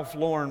of Ralph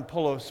Lauren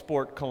Polo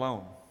Sport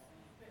cologne.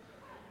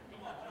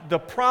 The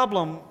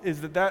problem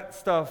is that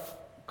stuff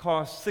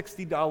cost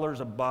 $60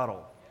 a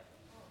bottle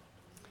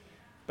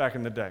back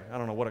in the day. I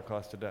don't know what it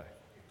costs today.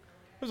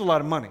 It was a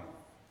lot of money.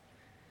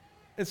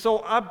 And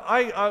so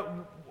I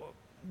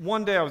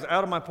one day I was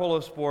out of my Polo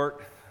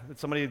Sport that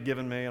somebody had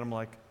given me, and I'm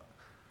like,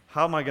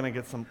 how am I going to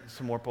get some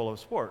more Polo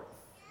Sport?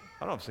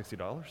 I don't have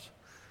 $60.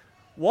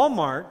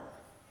 Walmart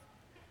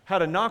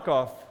had a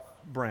knockoff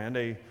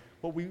brand,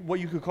 what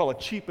you could call a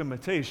cheap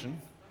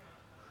imitation,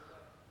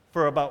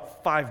 for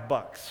about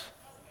 $5.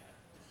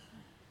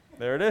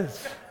 There it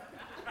is.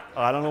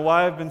 I don't know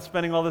why I've been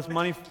spending all this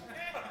money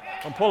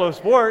on Polo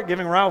Sport,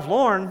 giving Ralph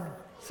Lauren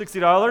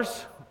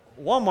 $60.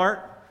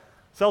 Walmart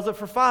sells it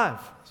for $5.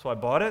 So I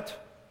bought it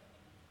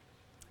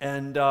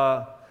and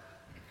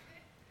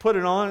put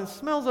it on. It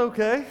smells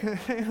okay.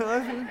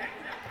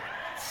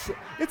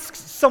 It's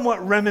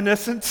somewhat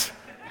reminiscent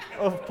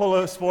of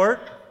Polo Sport.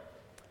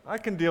 I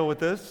can deal with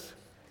this.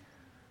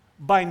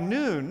 By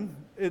noon,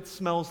 it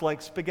smells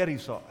like spaghetti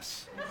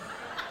sauce.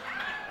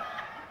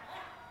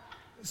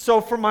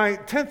 So for my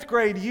 10th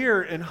grade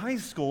year in high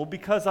school,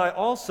 because I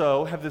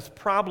also have this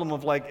problem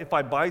of like, if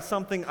I buy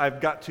something,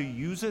 I've got to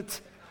use it.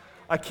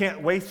 I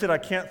can't waste it. I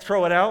can't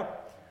throw it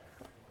out.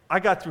 I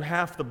got through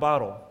half the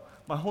bottle.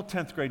 My whole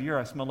 10th grade year,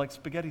 I smelled like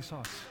spaghetti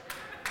sauce.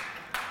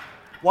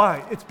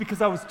 Why? It's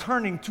because I was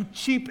turning to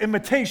cheap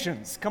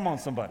imitations. Come on,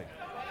 somebody.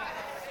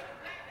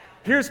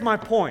 Here's my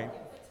point.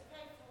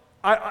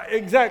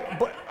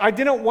 But I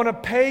didn't want to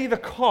pay the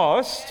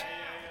cost,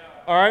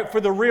 all right, for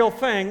the real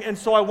thing, and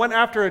so I went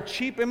after a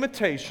cheap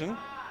imitation,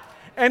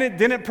 and it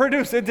didn't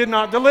produce, it did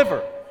not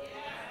deliver.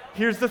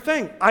 Here's the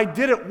thing. I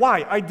did it,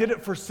 why? I did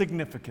it for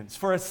significance,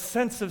 for a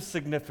sense of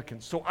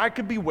significance. So I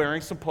could be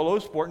wearing some Polo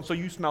Sport, and so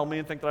you smell me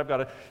and think that I've got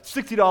a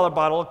 $60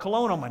 bottle of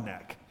cologne on my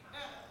neck.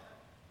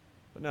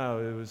 But no,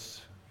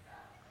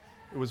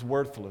 it was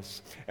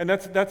worthless. And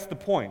that's the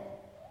point.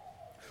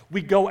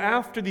 We go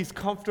after these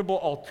comfortable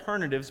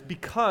alternatives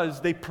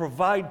because they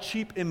provide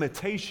cheap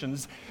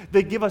imitations.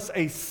 They give us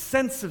a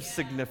sense of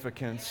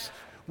significance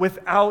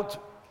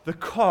without the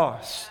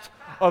cost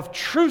of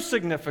true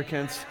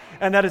significance,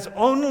 and that is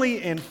only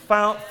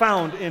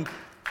found in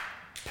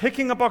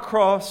picking up our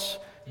cross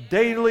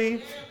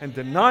daily and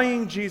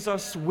denying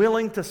Jesus,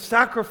 willing to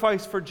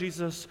sacrifice for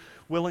Jesus,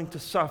 willing to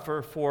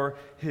suffer for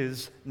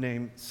his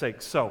name's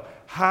sake. So,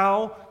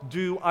 how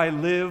do I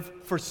live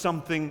for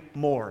something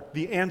more?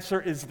 The answer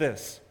is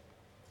this: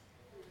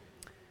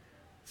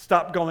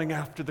 stop going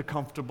after the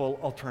comfortable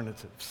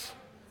alternatives.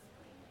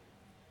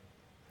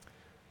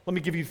 Let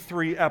me give you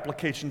 3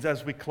 applications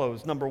as we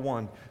close. Number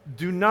 1,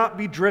 do not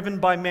be driven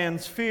by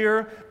man's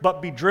fear,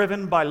 but be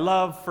driven by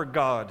love for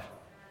God.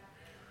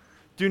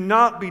 Do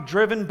not be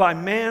driven by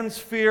man's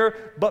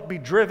fear, but be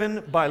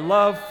driven by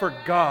love for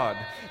God.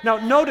 Now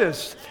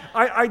notice,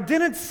 I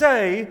didn't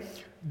say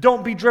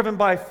don't be driven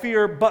by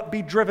fear, but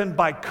be driven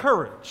by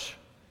courage.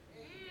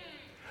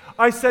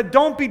 I said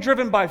don't be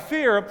driven by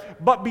fear,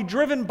 but be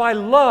driven by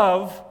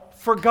love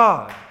for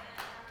God.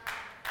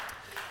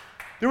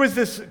 There was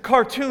this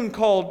cartoon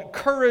called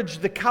Courage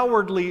the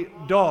Cowardly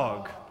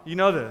Dog. You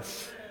know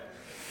this?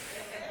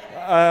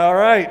 All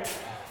right.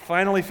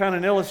 Finally found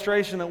an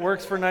illustration that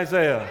works for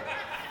Isaiah.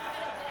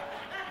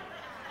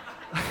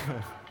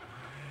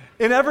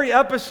 In every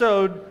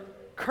episode,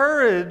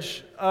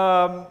 Courage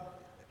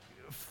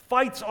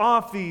fights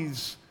off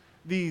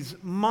these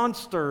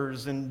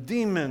monsters and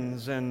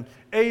demons and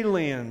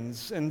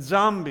aliens and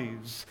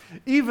zombies,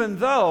 even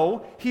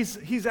though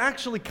he's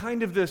actually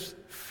kind of this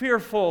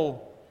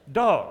fearful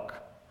dog.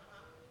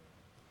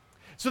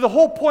 So the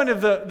whole point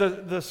of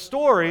the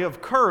story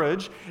of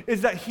Courage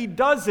is that he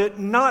does it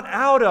not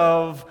out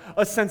of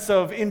a sense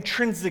of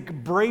intrinsic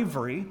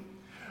bravery,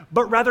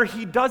 but rather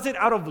he does it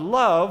out of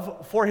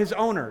love for his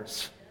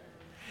owners.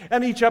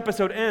 And each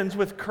episode ends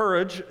with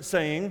Courage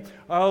saying,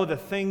 "Oh, the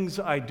things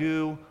I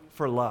do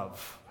for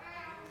love."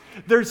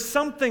 There's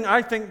something,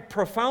 I think,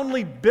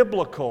 profoundly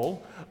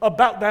biblical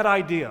about that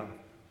idea.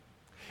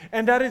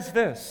 And that is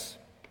this: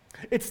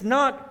 it's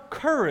not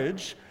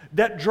courage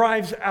that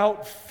drives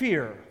out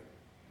fear,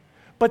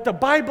 but the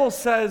Bible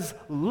says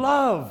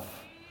love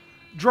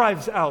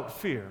drives out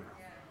fear.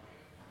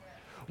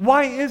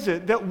 Why is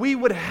it that we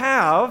would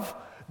have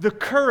the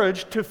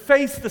courage to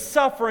face the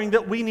suffering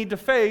that we need to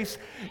face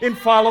in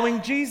following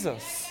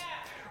Jesus?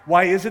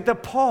 Why is it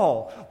that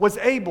Paul was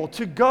able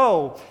to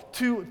go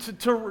to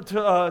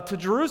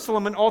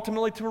Jerusalem and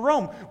ultimately to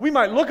Rome? We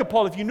might look at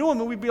Paul, if you knew him,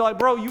 and we'd be like,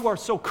 bro, you are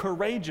so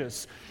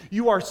courageous.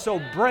 You are so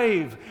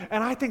brave.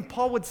 And I think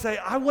Paul would say,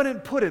 I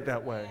wouldn't put it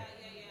that way.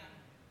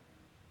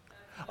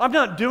 I'm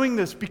not doing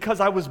this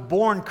because I was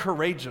born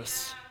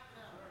courageous.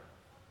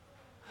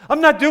 I'm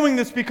not doing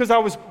this because I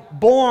was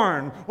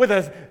born with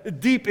a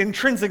deep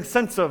intrinsic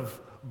sense of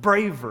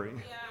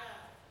bravery.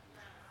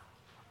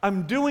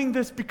 I'm doing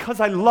this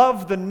because I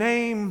love the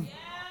name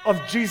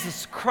of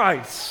Jesus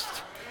Christ.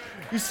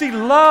 You see,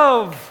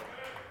 love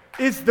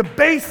is the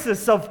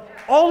basis of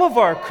all of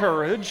our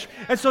courage,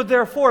 and so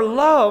therefore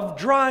love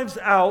drives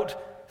out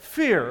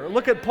fear.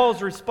 Look at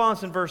Paul's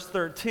response in verse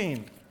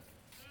 13.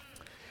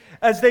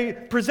 As they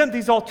present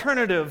these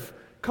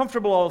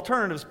comfortable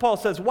alternatives, Paul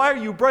says, "Why are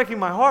you breaking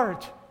my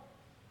heart?"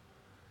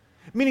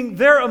 Meaning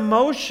their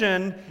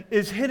emotion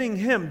is hitting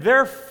him.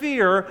 Their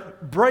fear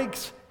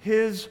breaks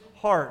his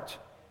heart.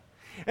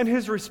 And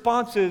his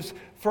response is,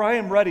 "For I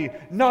am ready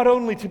not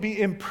only to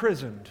be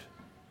imprisoned,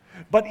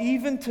 but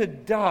even to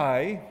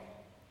die."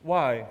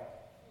 Why?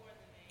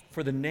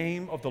 For the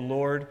name of the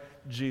Lord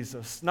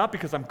Jesus. Not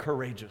because I'm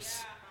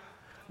courageous.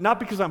 Not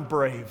because I'm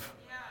brave.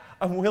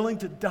 I'm willing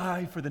to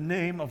die for the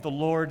name of the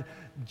Lord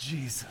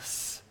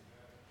Jesus.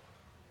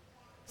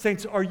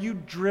 Saints, are you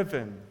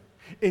driven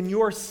in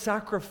your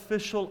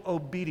sacrificial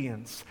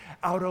obedience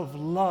out of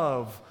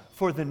love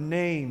for the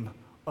name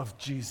of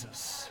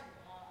Jesus?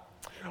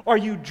 Are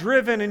you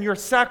driven in your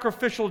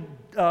sacrificial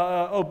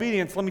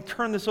obedience? Let me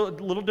turn this a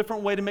little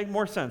different way to make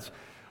more sense.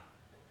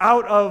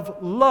 Out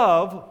of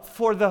love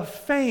for the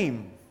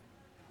fame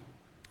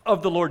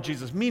of the Lord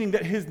Jesus, meaning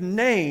that his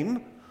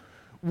name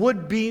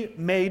would be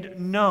made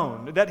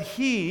known, that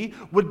he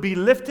would be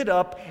lifted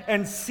up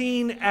and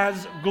seen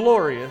as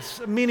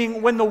glorious.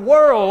 Meaning when the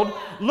world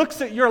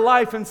looks at your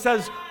life and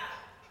says,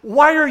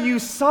 "Why are you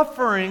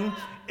suffering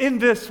in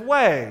this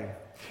way?"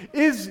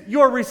 Is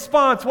your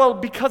response, "Well,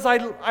 because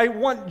I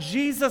want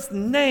Jesus'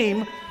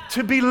 name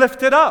to be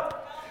lifted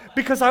up,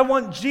 because I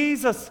want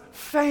Jesus'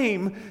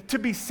 fame to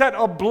be set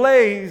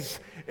ablaze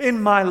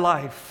in my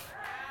life"?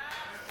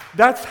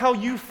 That's how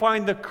you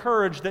find the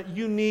courage that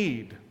you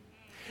need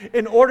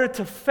in order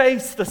to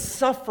face the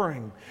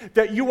suffering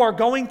that you are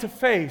going to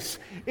face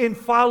in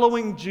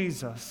following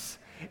Jesus.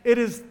 It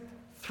is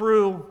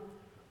through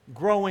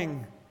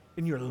growing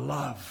in your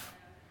love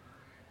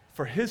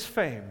for his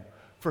fame,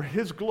 for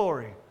his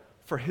glory,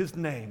 for his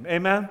name.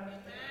 Amen?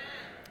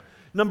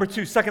 Number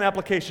 2, second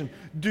application.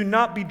 Do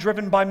not be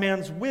driven by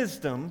man's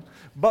wisdom,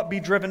 but be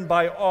driven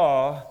by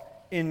awe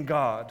in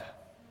God.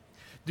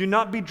 Do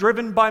not be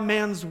driven by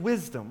man's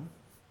wisdom,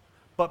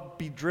 but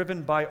be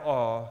driven by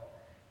awe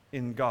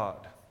in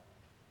God.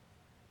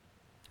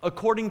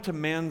 According to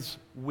man's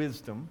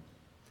wisdom,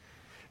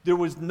 there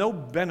was no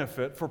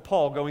benefit for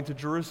Paul going to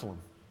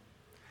Jerusalem.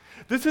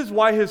 This is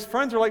why his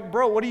friends are like,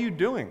 "Bro, what are you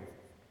doing?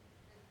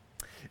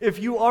 If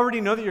you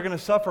already know that you're going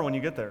to suffer when you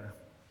get there."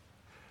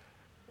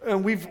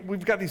 And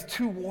we've got these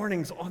 2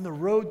 warnings on the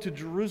road to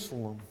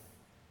Jerusalem.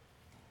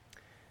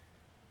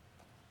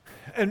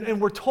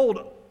 And we're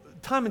told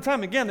time and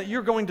time again that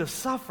you're going to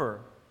suffer.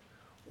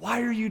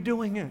 Why are you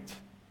doing it?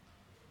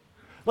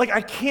 Like,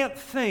 I can't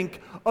think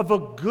of a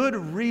good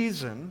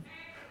reason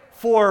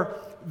for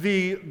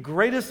the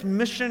greatest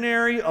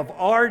missionary of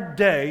our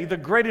day, the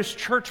greatest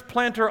church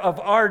planter of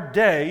our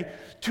day,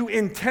 to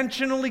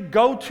intentionally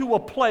go to a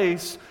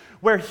place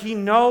where he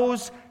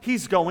knows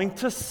he's going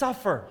to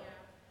suffer.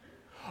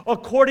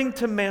 According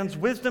to man's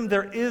wisdom,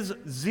 there is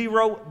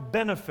zero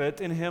benefit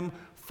in him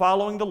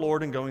following the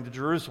Lord and going to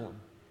Jerusalem.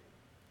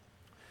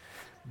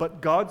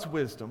 But God's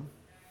wisdom,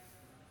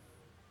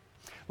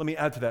 let me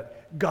add to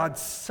that,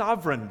 God's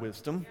sovereign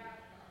wisdom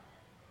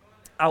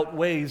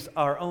outweighs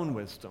our own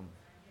wisdom.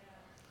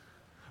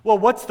 Well,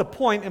 what's the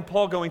point in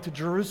Paul going to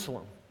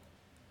Jerusalem?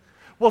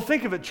 Well,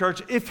 think of it,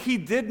 church. If he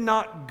did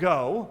not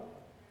go,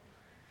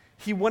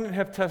 he wouldn't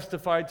have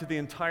testified to the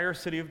entire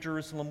city of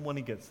Jerusalem when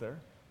he gets there.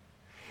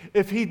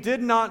 If he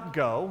did not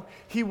go,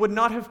 he would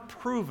not have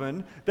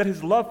proven that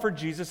his love for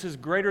Jesus is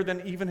greater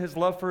than even his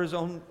love for his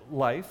own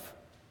life.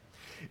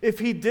 If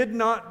he did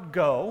not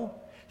go,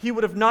 he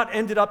would have not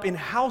ended up in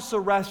house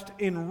arrest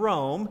in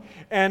Rome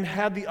and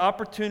had the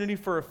opportunity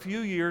for a few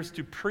years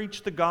to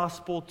preach the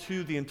gospel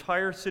to the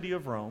entire city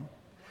of Rome.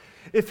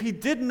 If he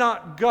did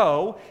not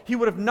go, he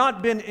would have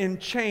not been in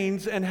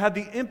chains and had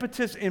the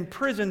impetus in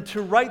prison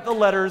to write the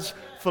letters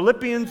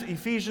Philippians,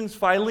 Ephesians,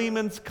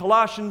 Philemon,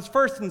 Colossians,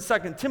 1st and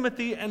 2nd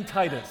Timothy, and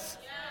Titus.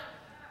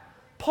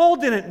 Paul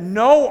didn't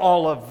know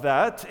all of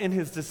that in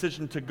his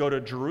decision to go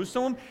to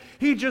Jerusalem.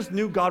 He just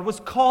knew God was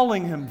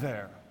calling him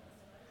there.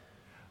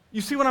 You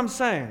see what I'm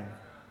saying?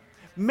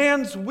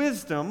 Man's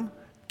wisdom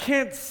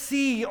can't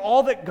see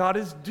all that God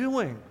is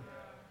doing.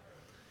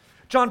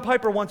 John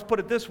Piper once put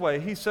it this way.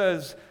 He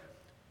says,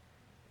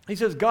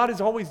 God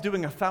is always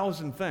doing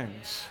 1,000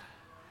 things.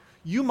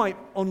 You might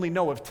only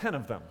know of 10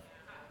 of them.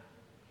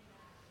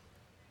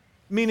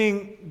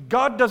 Meaning,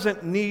 God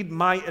doesn't need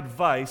my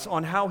advice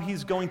on how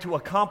he's going to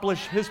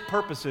accomplish his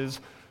purposes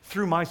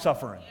through my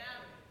suffering.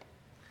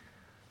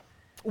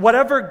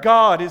 Whatever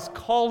God is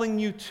calling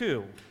you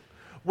to,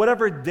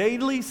 whatever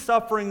daily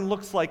suffering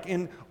looks like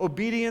in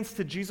obedience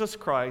to Jesus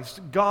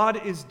Christ,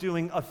 God is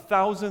doing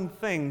 1,000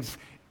 things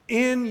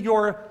in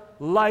your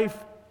life,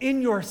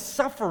 in your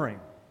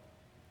suffering.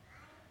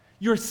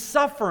 Your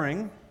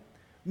suffering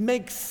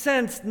makes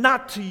sense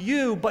not to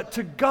you, but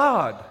to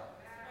God.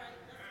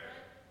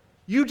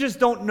 You just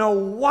don't know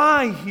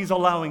why he's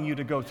allowing you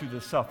to go through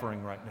this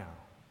suffering right now,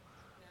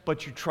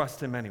 but you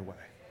trust him anyway.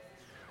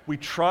 We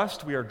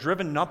trust, we are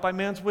driven not by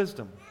man's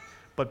wisdom,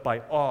 but by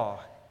awe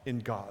in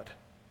God.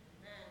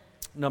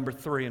 Number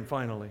 3, and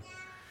finally,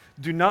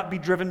 do not be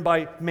driven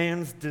by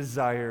man's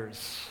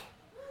desires,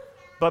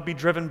 but be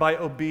driven by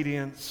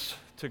obedience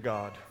to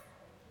God.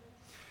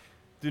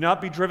 Do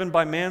not be driven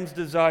by man's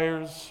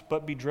desires,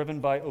 but be driven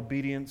by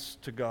obedience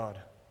to God.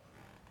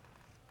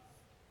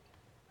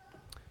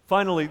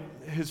 Finally,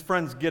 his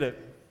friends get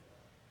it.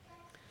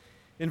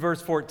 In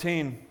verse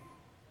 14,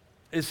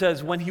 it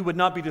says, when he would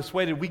not be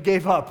dissuaded, we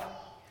gave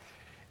up.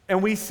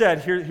 And we said,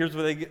 here's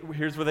where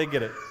they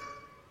get it.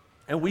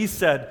 And we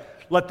said,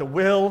 let the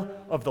will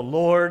of the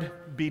Lord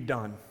be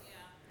done. Yeah.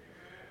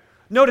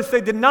 Notice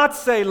they did not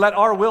say, let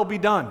our will be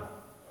done.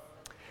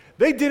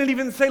 They didn't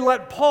even say,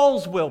 let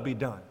Paul's will be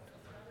done.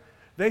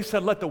 They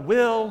said, let the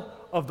will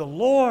of the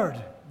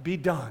Lord be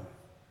done.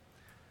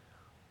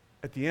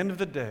 At the end of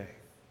the day,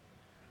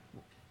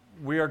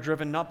 we are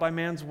driven not by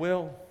man's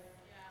will,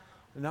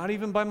 not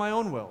even by my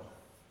own will,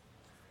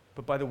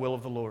 but by the will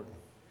of the Lord.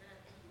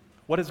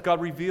 What has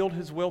God revealed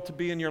his will to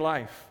be in your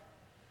life?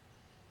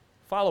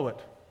 Follow it.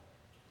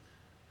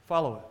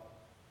 Follow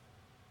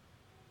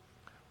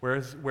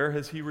it. Where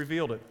has he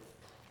revealed it?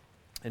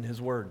 In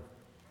his word.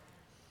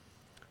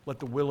 Let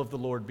the will of the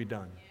Lord be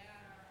done.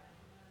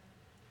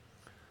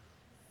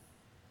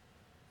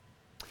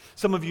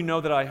 Some of you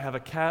know that I have a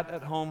cat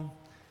at home.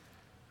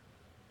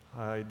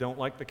 I don't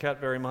like the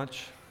cat very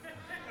much,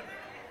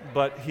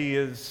 but he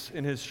is,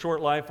 in his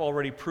short life,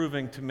 already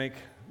proving to make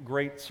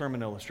great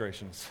sermon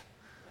illustrations.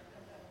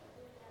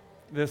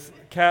 This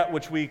cat,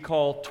 which we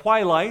call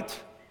Twilight,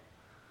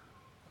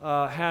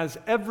 has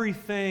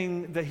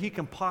everything that he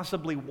can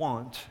possibly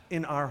want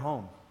in our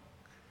home.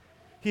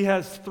 He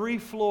has 3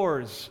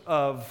 floors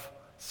of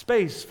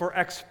space for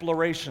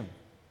exploration.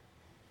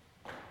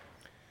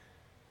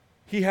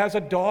 He has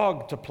a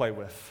dog to play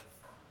with.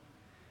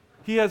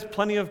 He has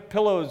plenty of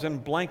pillows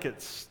and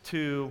blankets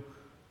to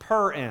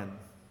purr in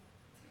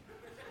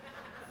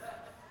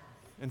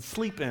and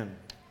sleep in.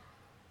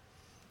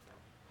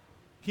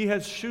 He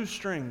has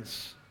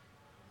shoestrings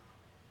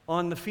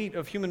on the feet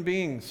of human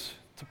beings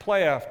to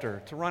play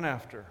after, to run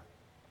after.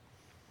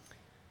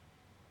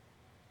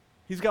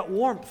 He's got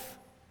warmth.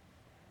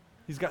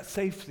 He's got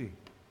safety.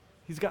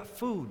 He's got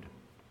food.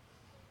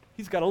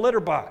 He's got a litter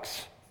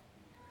box.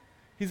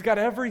 He's got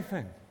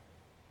everything.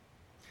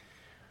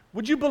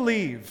 Would you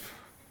believe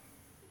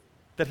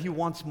that he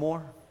wants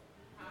more?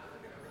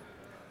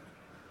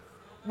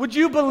 Would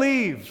you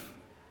believe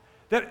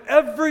that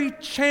every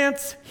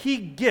chance he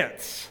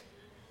gets,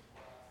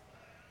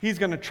 he's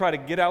going to try to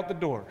get out the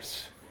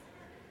doors?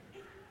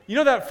 You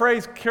know that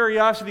phrase,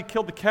 curiosity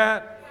killed the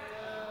cat?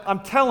 I'm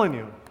telling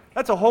you,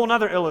 that's a whole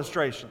other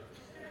illustration.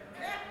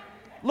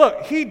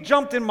 Look, he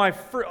jumped in my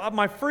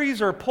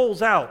freezer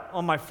pulls out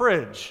on my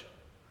fridge.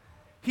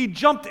 He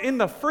jumped in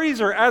the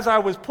freezer as I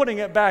was putting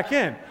it back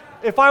in.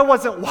 if I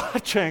wasn't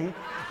watching,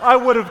 I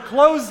would have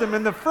closed them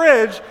in the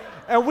fridge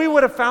and we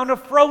would have found a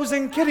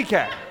frozen kitty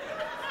cat.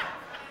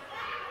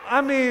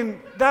 I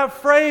mean, that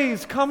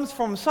phrase comes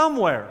from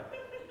somewhere.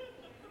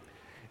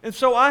 And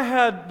so I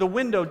had the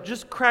window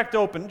just cracked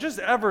open, just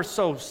ever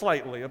so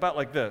slightly, about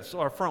like this,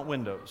 our front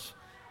windows.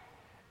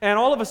 And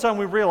all of a sudden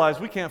we realized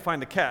we can't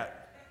find the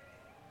cat.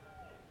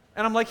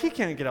 And I'm like, he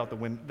can't get out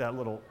that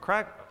little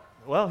crack.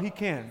 Well, he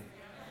can.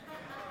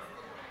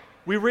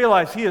 We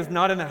realize he is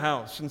not in the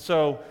house. And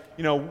so,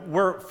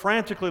 we're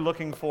frantically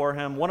looking for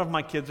him. One of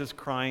my kids is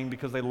crying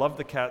because they love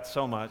the cat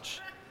so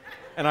much.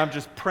 And I'm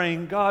just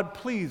praying, God,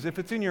 please, if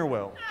it's in your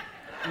will,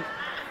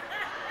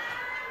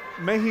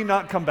 may he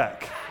not come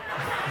back.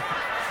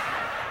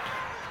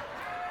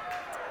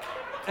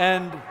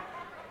 And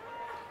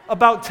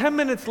about 10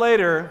 minutes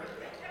later,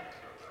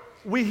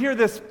 we hear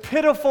this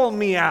pitiful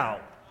meow.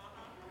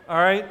 All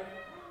right?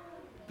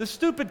 The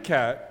stupid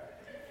cat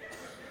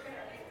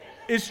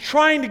is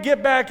trying to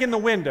get back in the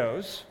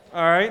windows.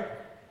 All right?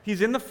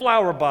 He's in the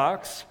flower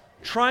box,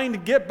 trying to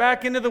get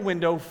back into the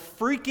window,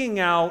 freaking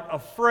out,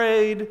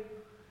 afraid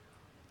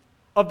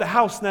of the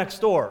house next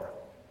door.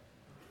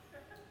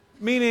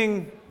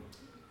 Meaning,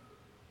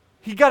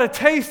 he got a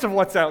taste of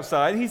what's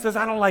outside. He says,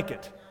 I don't like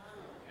it.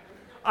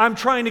 I'm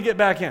trying to get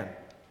back in.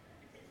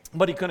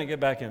 But he couldn't get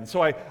back in.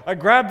 So I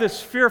grab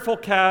this fearful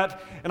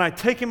cat, and I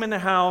take him in the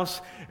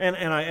house, and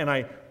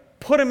I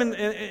put him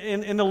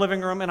in the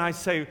living room, and I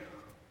say,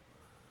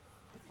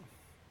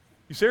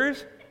 you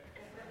serious?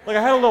 Like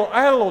I had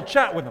a little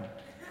chat with him.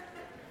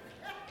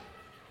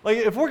 Like,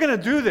 if we're going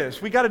to do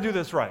this, we got to do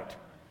this right.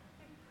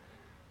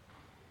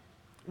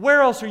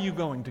 Where else are you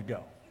going to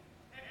go?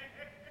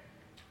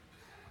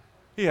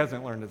 He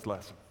hasn't learned his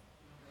lesson.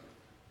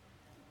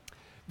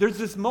 There's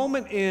this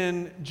moment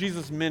in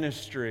Jesus'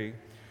 ministry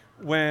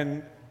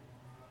when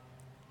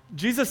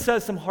Jesus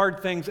says some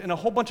hard things and a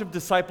whole bunch of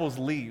disciples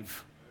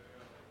leave.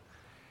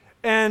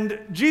 And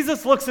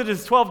Jesus looks at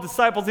his 12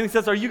 disciples and he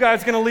says, are you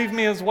guys going to leave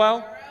me as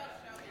well?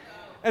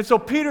 And so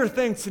Peter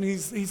thinks, and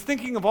he's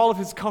thinking of all of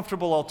his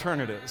comfortable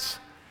alternatives.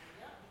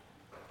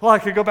 Well, I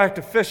could go back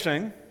to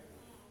fishing.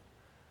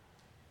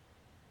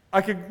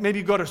 I could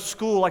maybe go to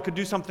school. I could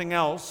do something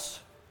else.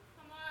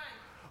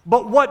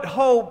 But what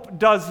hope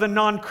does the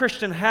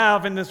non-Christian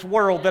have in this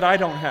world that I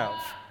don't have?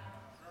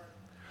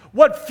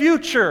 What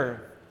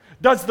future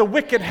does the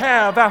wicked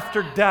have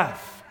after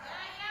death?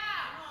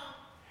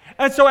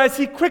 And so as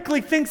he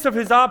quickly thinks of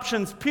his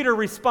options, Peter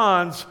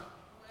responds,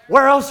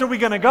 where else are we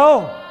going to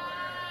go?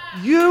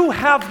 You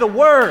have the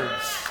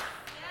words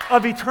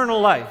of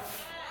eternal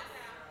life.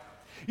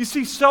 You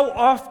see, so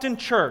often,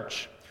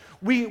 church,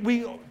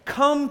 we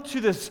come to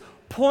this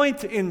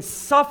point in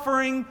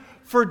suffering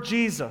for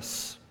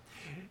Jesus,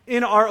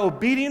 in our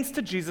obedience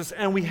to Jesus,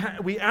 and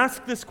we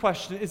ask this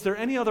question, is there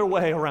any other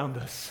way around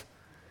this?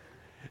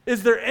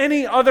 Is there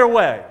any other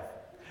way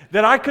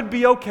that I could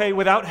be okay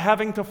without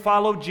having to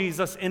follow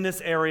Jesus in this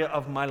area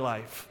of my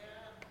life?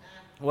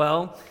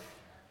 Well,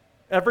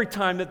 every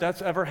time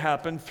that's ever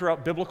happened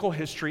throughout biblical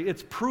history,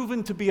 it's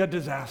proven to be a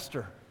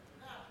disaster.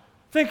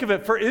 Think of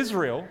it, for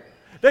Israel,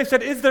 they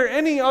said, is there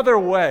any other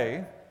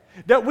way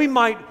that we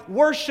might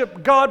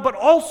worship God but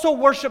also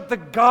worship the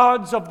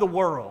gods of the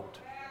world?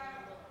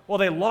 Well,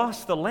 they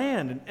lost the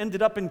land and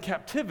ended up in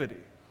captivity.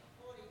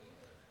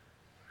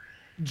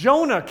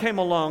 Jonah came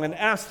along and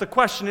asked the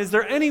question, is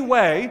there any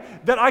way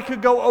that I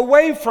could go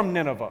away from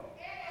Nineveh?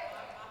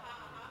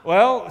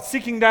 Well,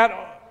 seeking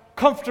that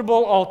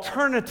comfortable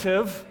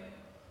alternative,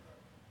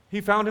 he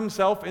found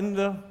himself in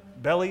the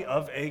belly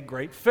of a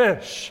great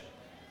fish.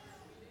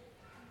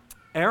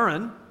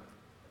 Aaron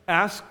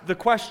asked the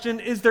question,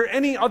 is there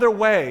any other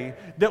way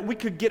that we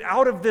could get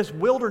out of this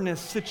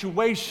wilderness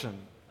situation?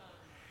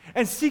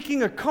 And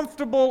seeking a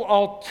comfortable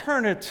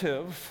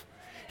alternative,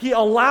 he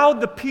allowed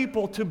the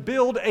people to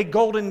build a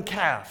golden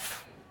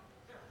calf.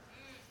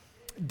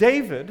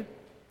 David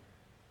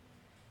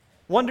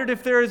wondered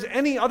if there is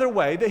any other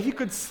way that he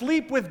could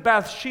sleep with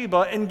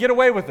Bathsheba and get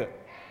away with it,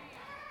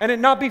 and it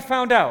not be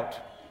found out.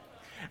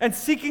 And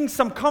seeking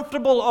some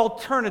comfortable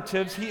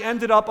alternatives, he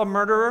ended up a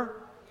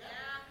murderer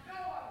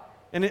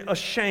and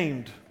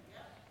ashamed.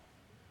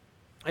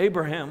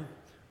 Abraham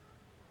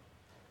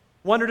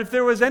wondered if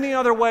there was any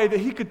other way that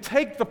he could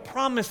take the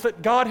promise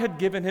that God had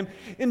given him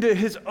into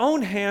his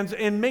own hands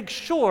and make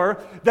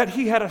sure that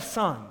he had a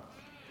son.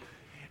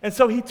 And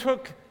so he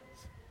took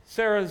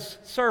Sarah's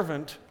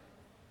servant,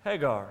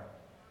 Hagar,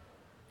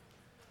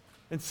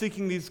 and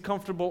seeking these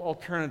comfortable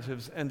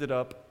alternatives ended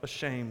up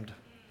ashamed.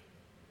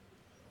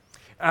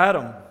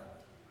 Adam,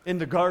 in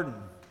the garden,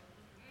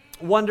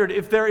 wondered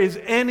if there is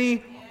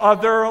any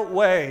other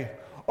way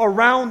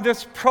around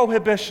this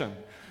prohibition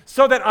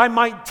so that I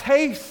might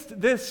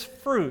taste this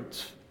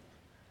fruit.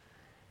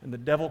 And the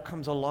devil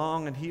comes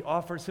along and he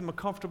offers him a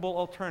comfortable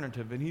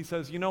alternative. And he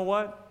says, you know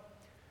what?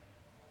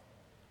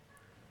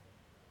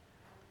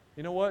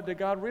 You know what? Did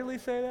God really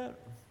say that?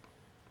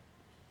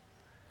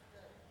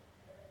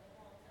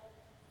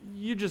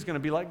 You're just going to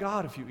be like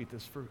God if you eat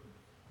this fruit.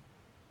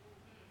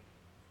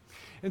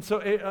 And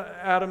so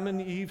Adam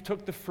and Eve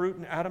took the fruit,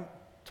 and Adam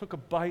took a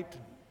bite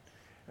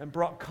and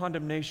brought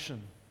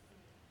condemnation.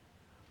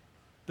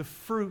 The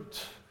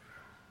fruit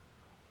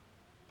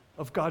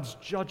of God's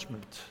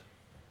judgment,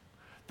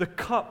 the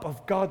cup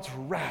of God's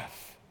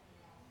wrath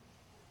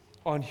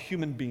on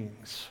human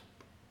beings.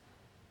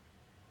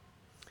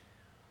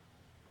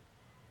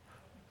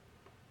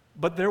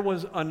 But there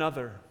was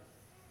another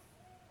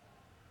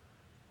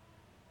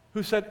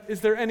who said,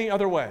 is there any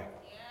other way?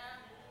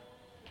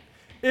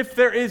 If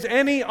there is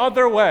any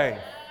other way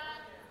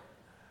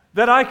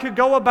that I could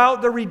go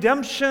about the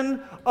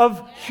redemption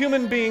of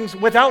human beings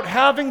without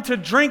having to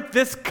drink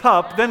this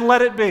cup, then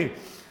let it be.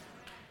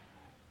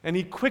 And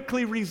he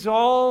quickly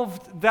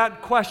resolved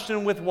that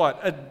question with what?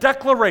 A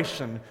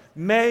declaration,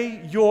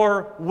 may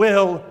your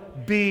will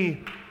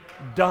be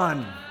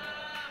done.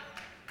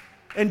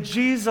 And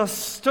Jesus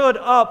stood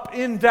up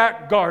in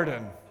that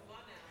garden,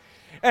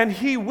 and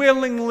he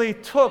willingly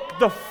took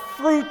the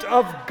fruit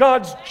of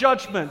God's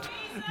judgment,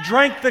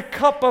 drank the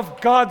cup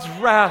of God's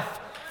wrath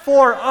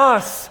for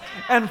us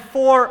and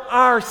for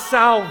our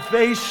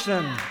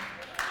salvation.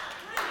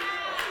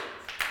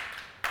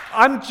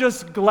 I'm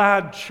just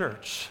glad,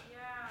 church,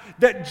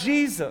 that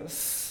Jesus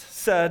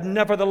said,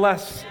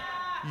 nevertheless,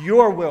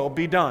 your will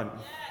be done.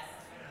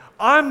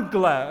 I'm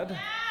glad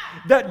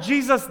that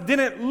Jesus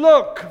didn't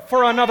look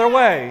for another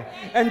way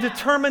and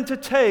determined to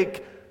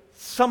take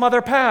some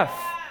other path.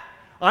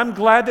 I'm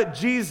glad that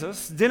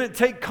Jesus didn't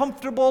take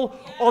comfortable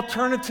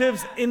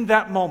alternatives in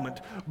that moment,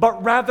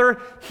 but rather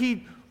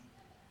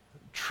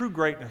true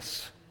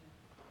greatness,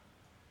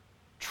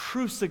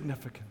 true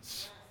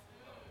significance,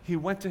 he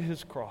went to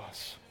his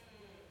cross.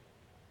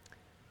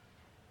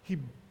 He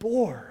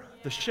bore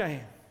the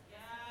shame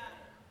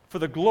for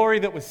the glory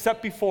that was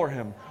set before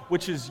him,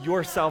 which is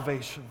your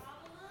salvation,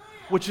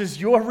 which is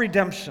your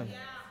redemption.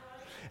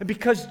 And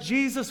because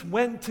Jesus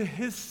went to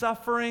his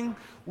suffering,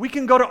 we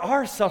can go to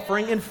our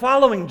suffering in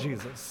following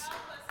Jesus.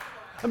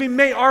 I mean,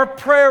 may our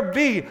prayer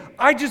be,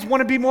 I just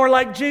want to be more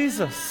like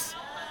Jesus.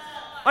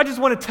 I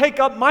just want to take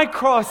up my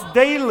cross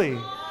daily.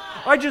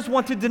 I just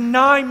want to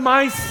deny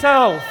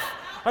myself.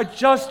 I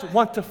just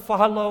want to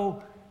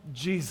follow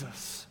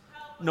Jesus,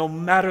 no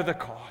matter the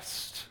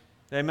cost.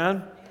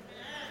 Amen?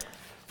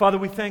 Father,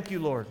 we thank you,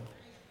 Lord,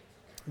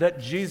 that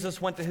Jesus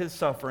went to his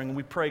suffering, and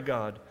we pray,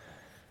 God,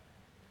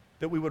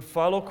 that we would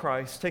follow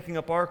Christ, taking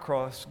up our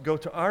cross, go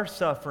to our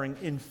suffering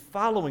in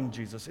following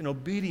Jesus, in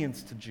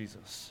obedience to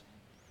Jesus,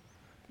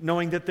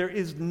 knowing that there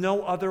is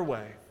no other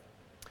way,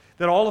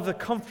 that all of the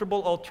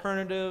comfortable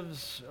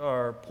alternatives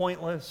are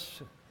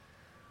pointless,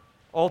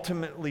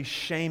 ultimately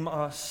shame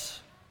us,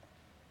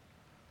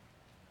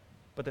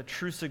 but that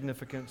true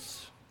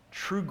significance,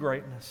 true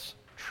greatness,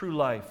 true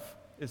life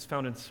is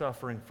found in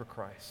suffering for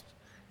Christ.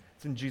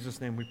 It's in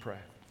Jesus' name we pray.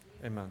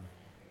 Amen.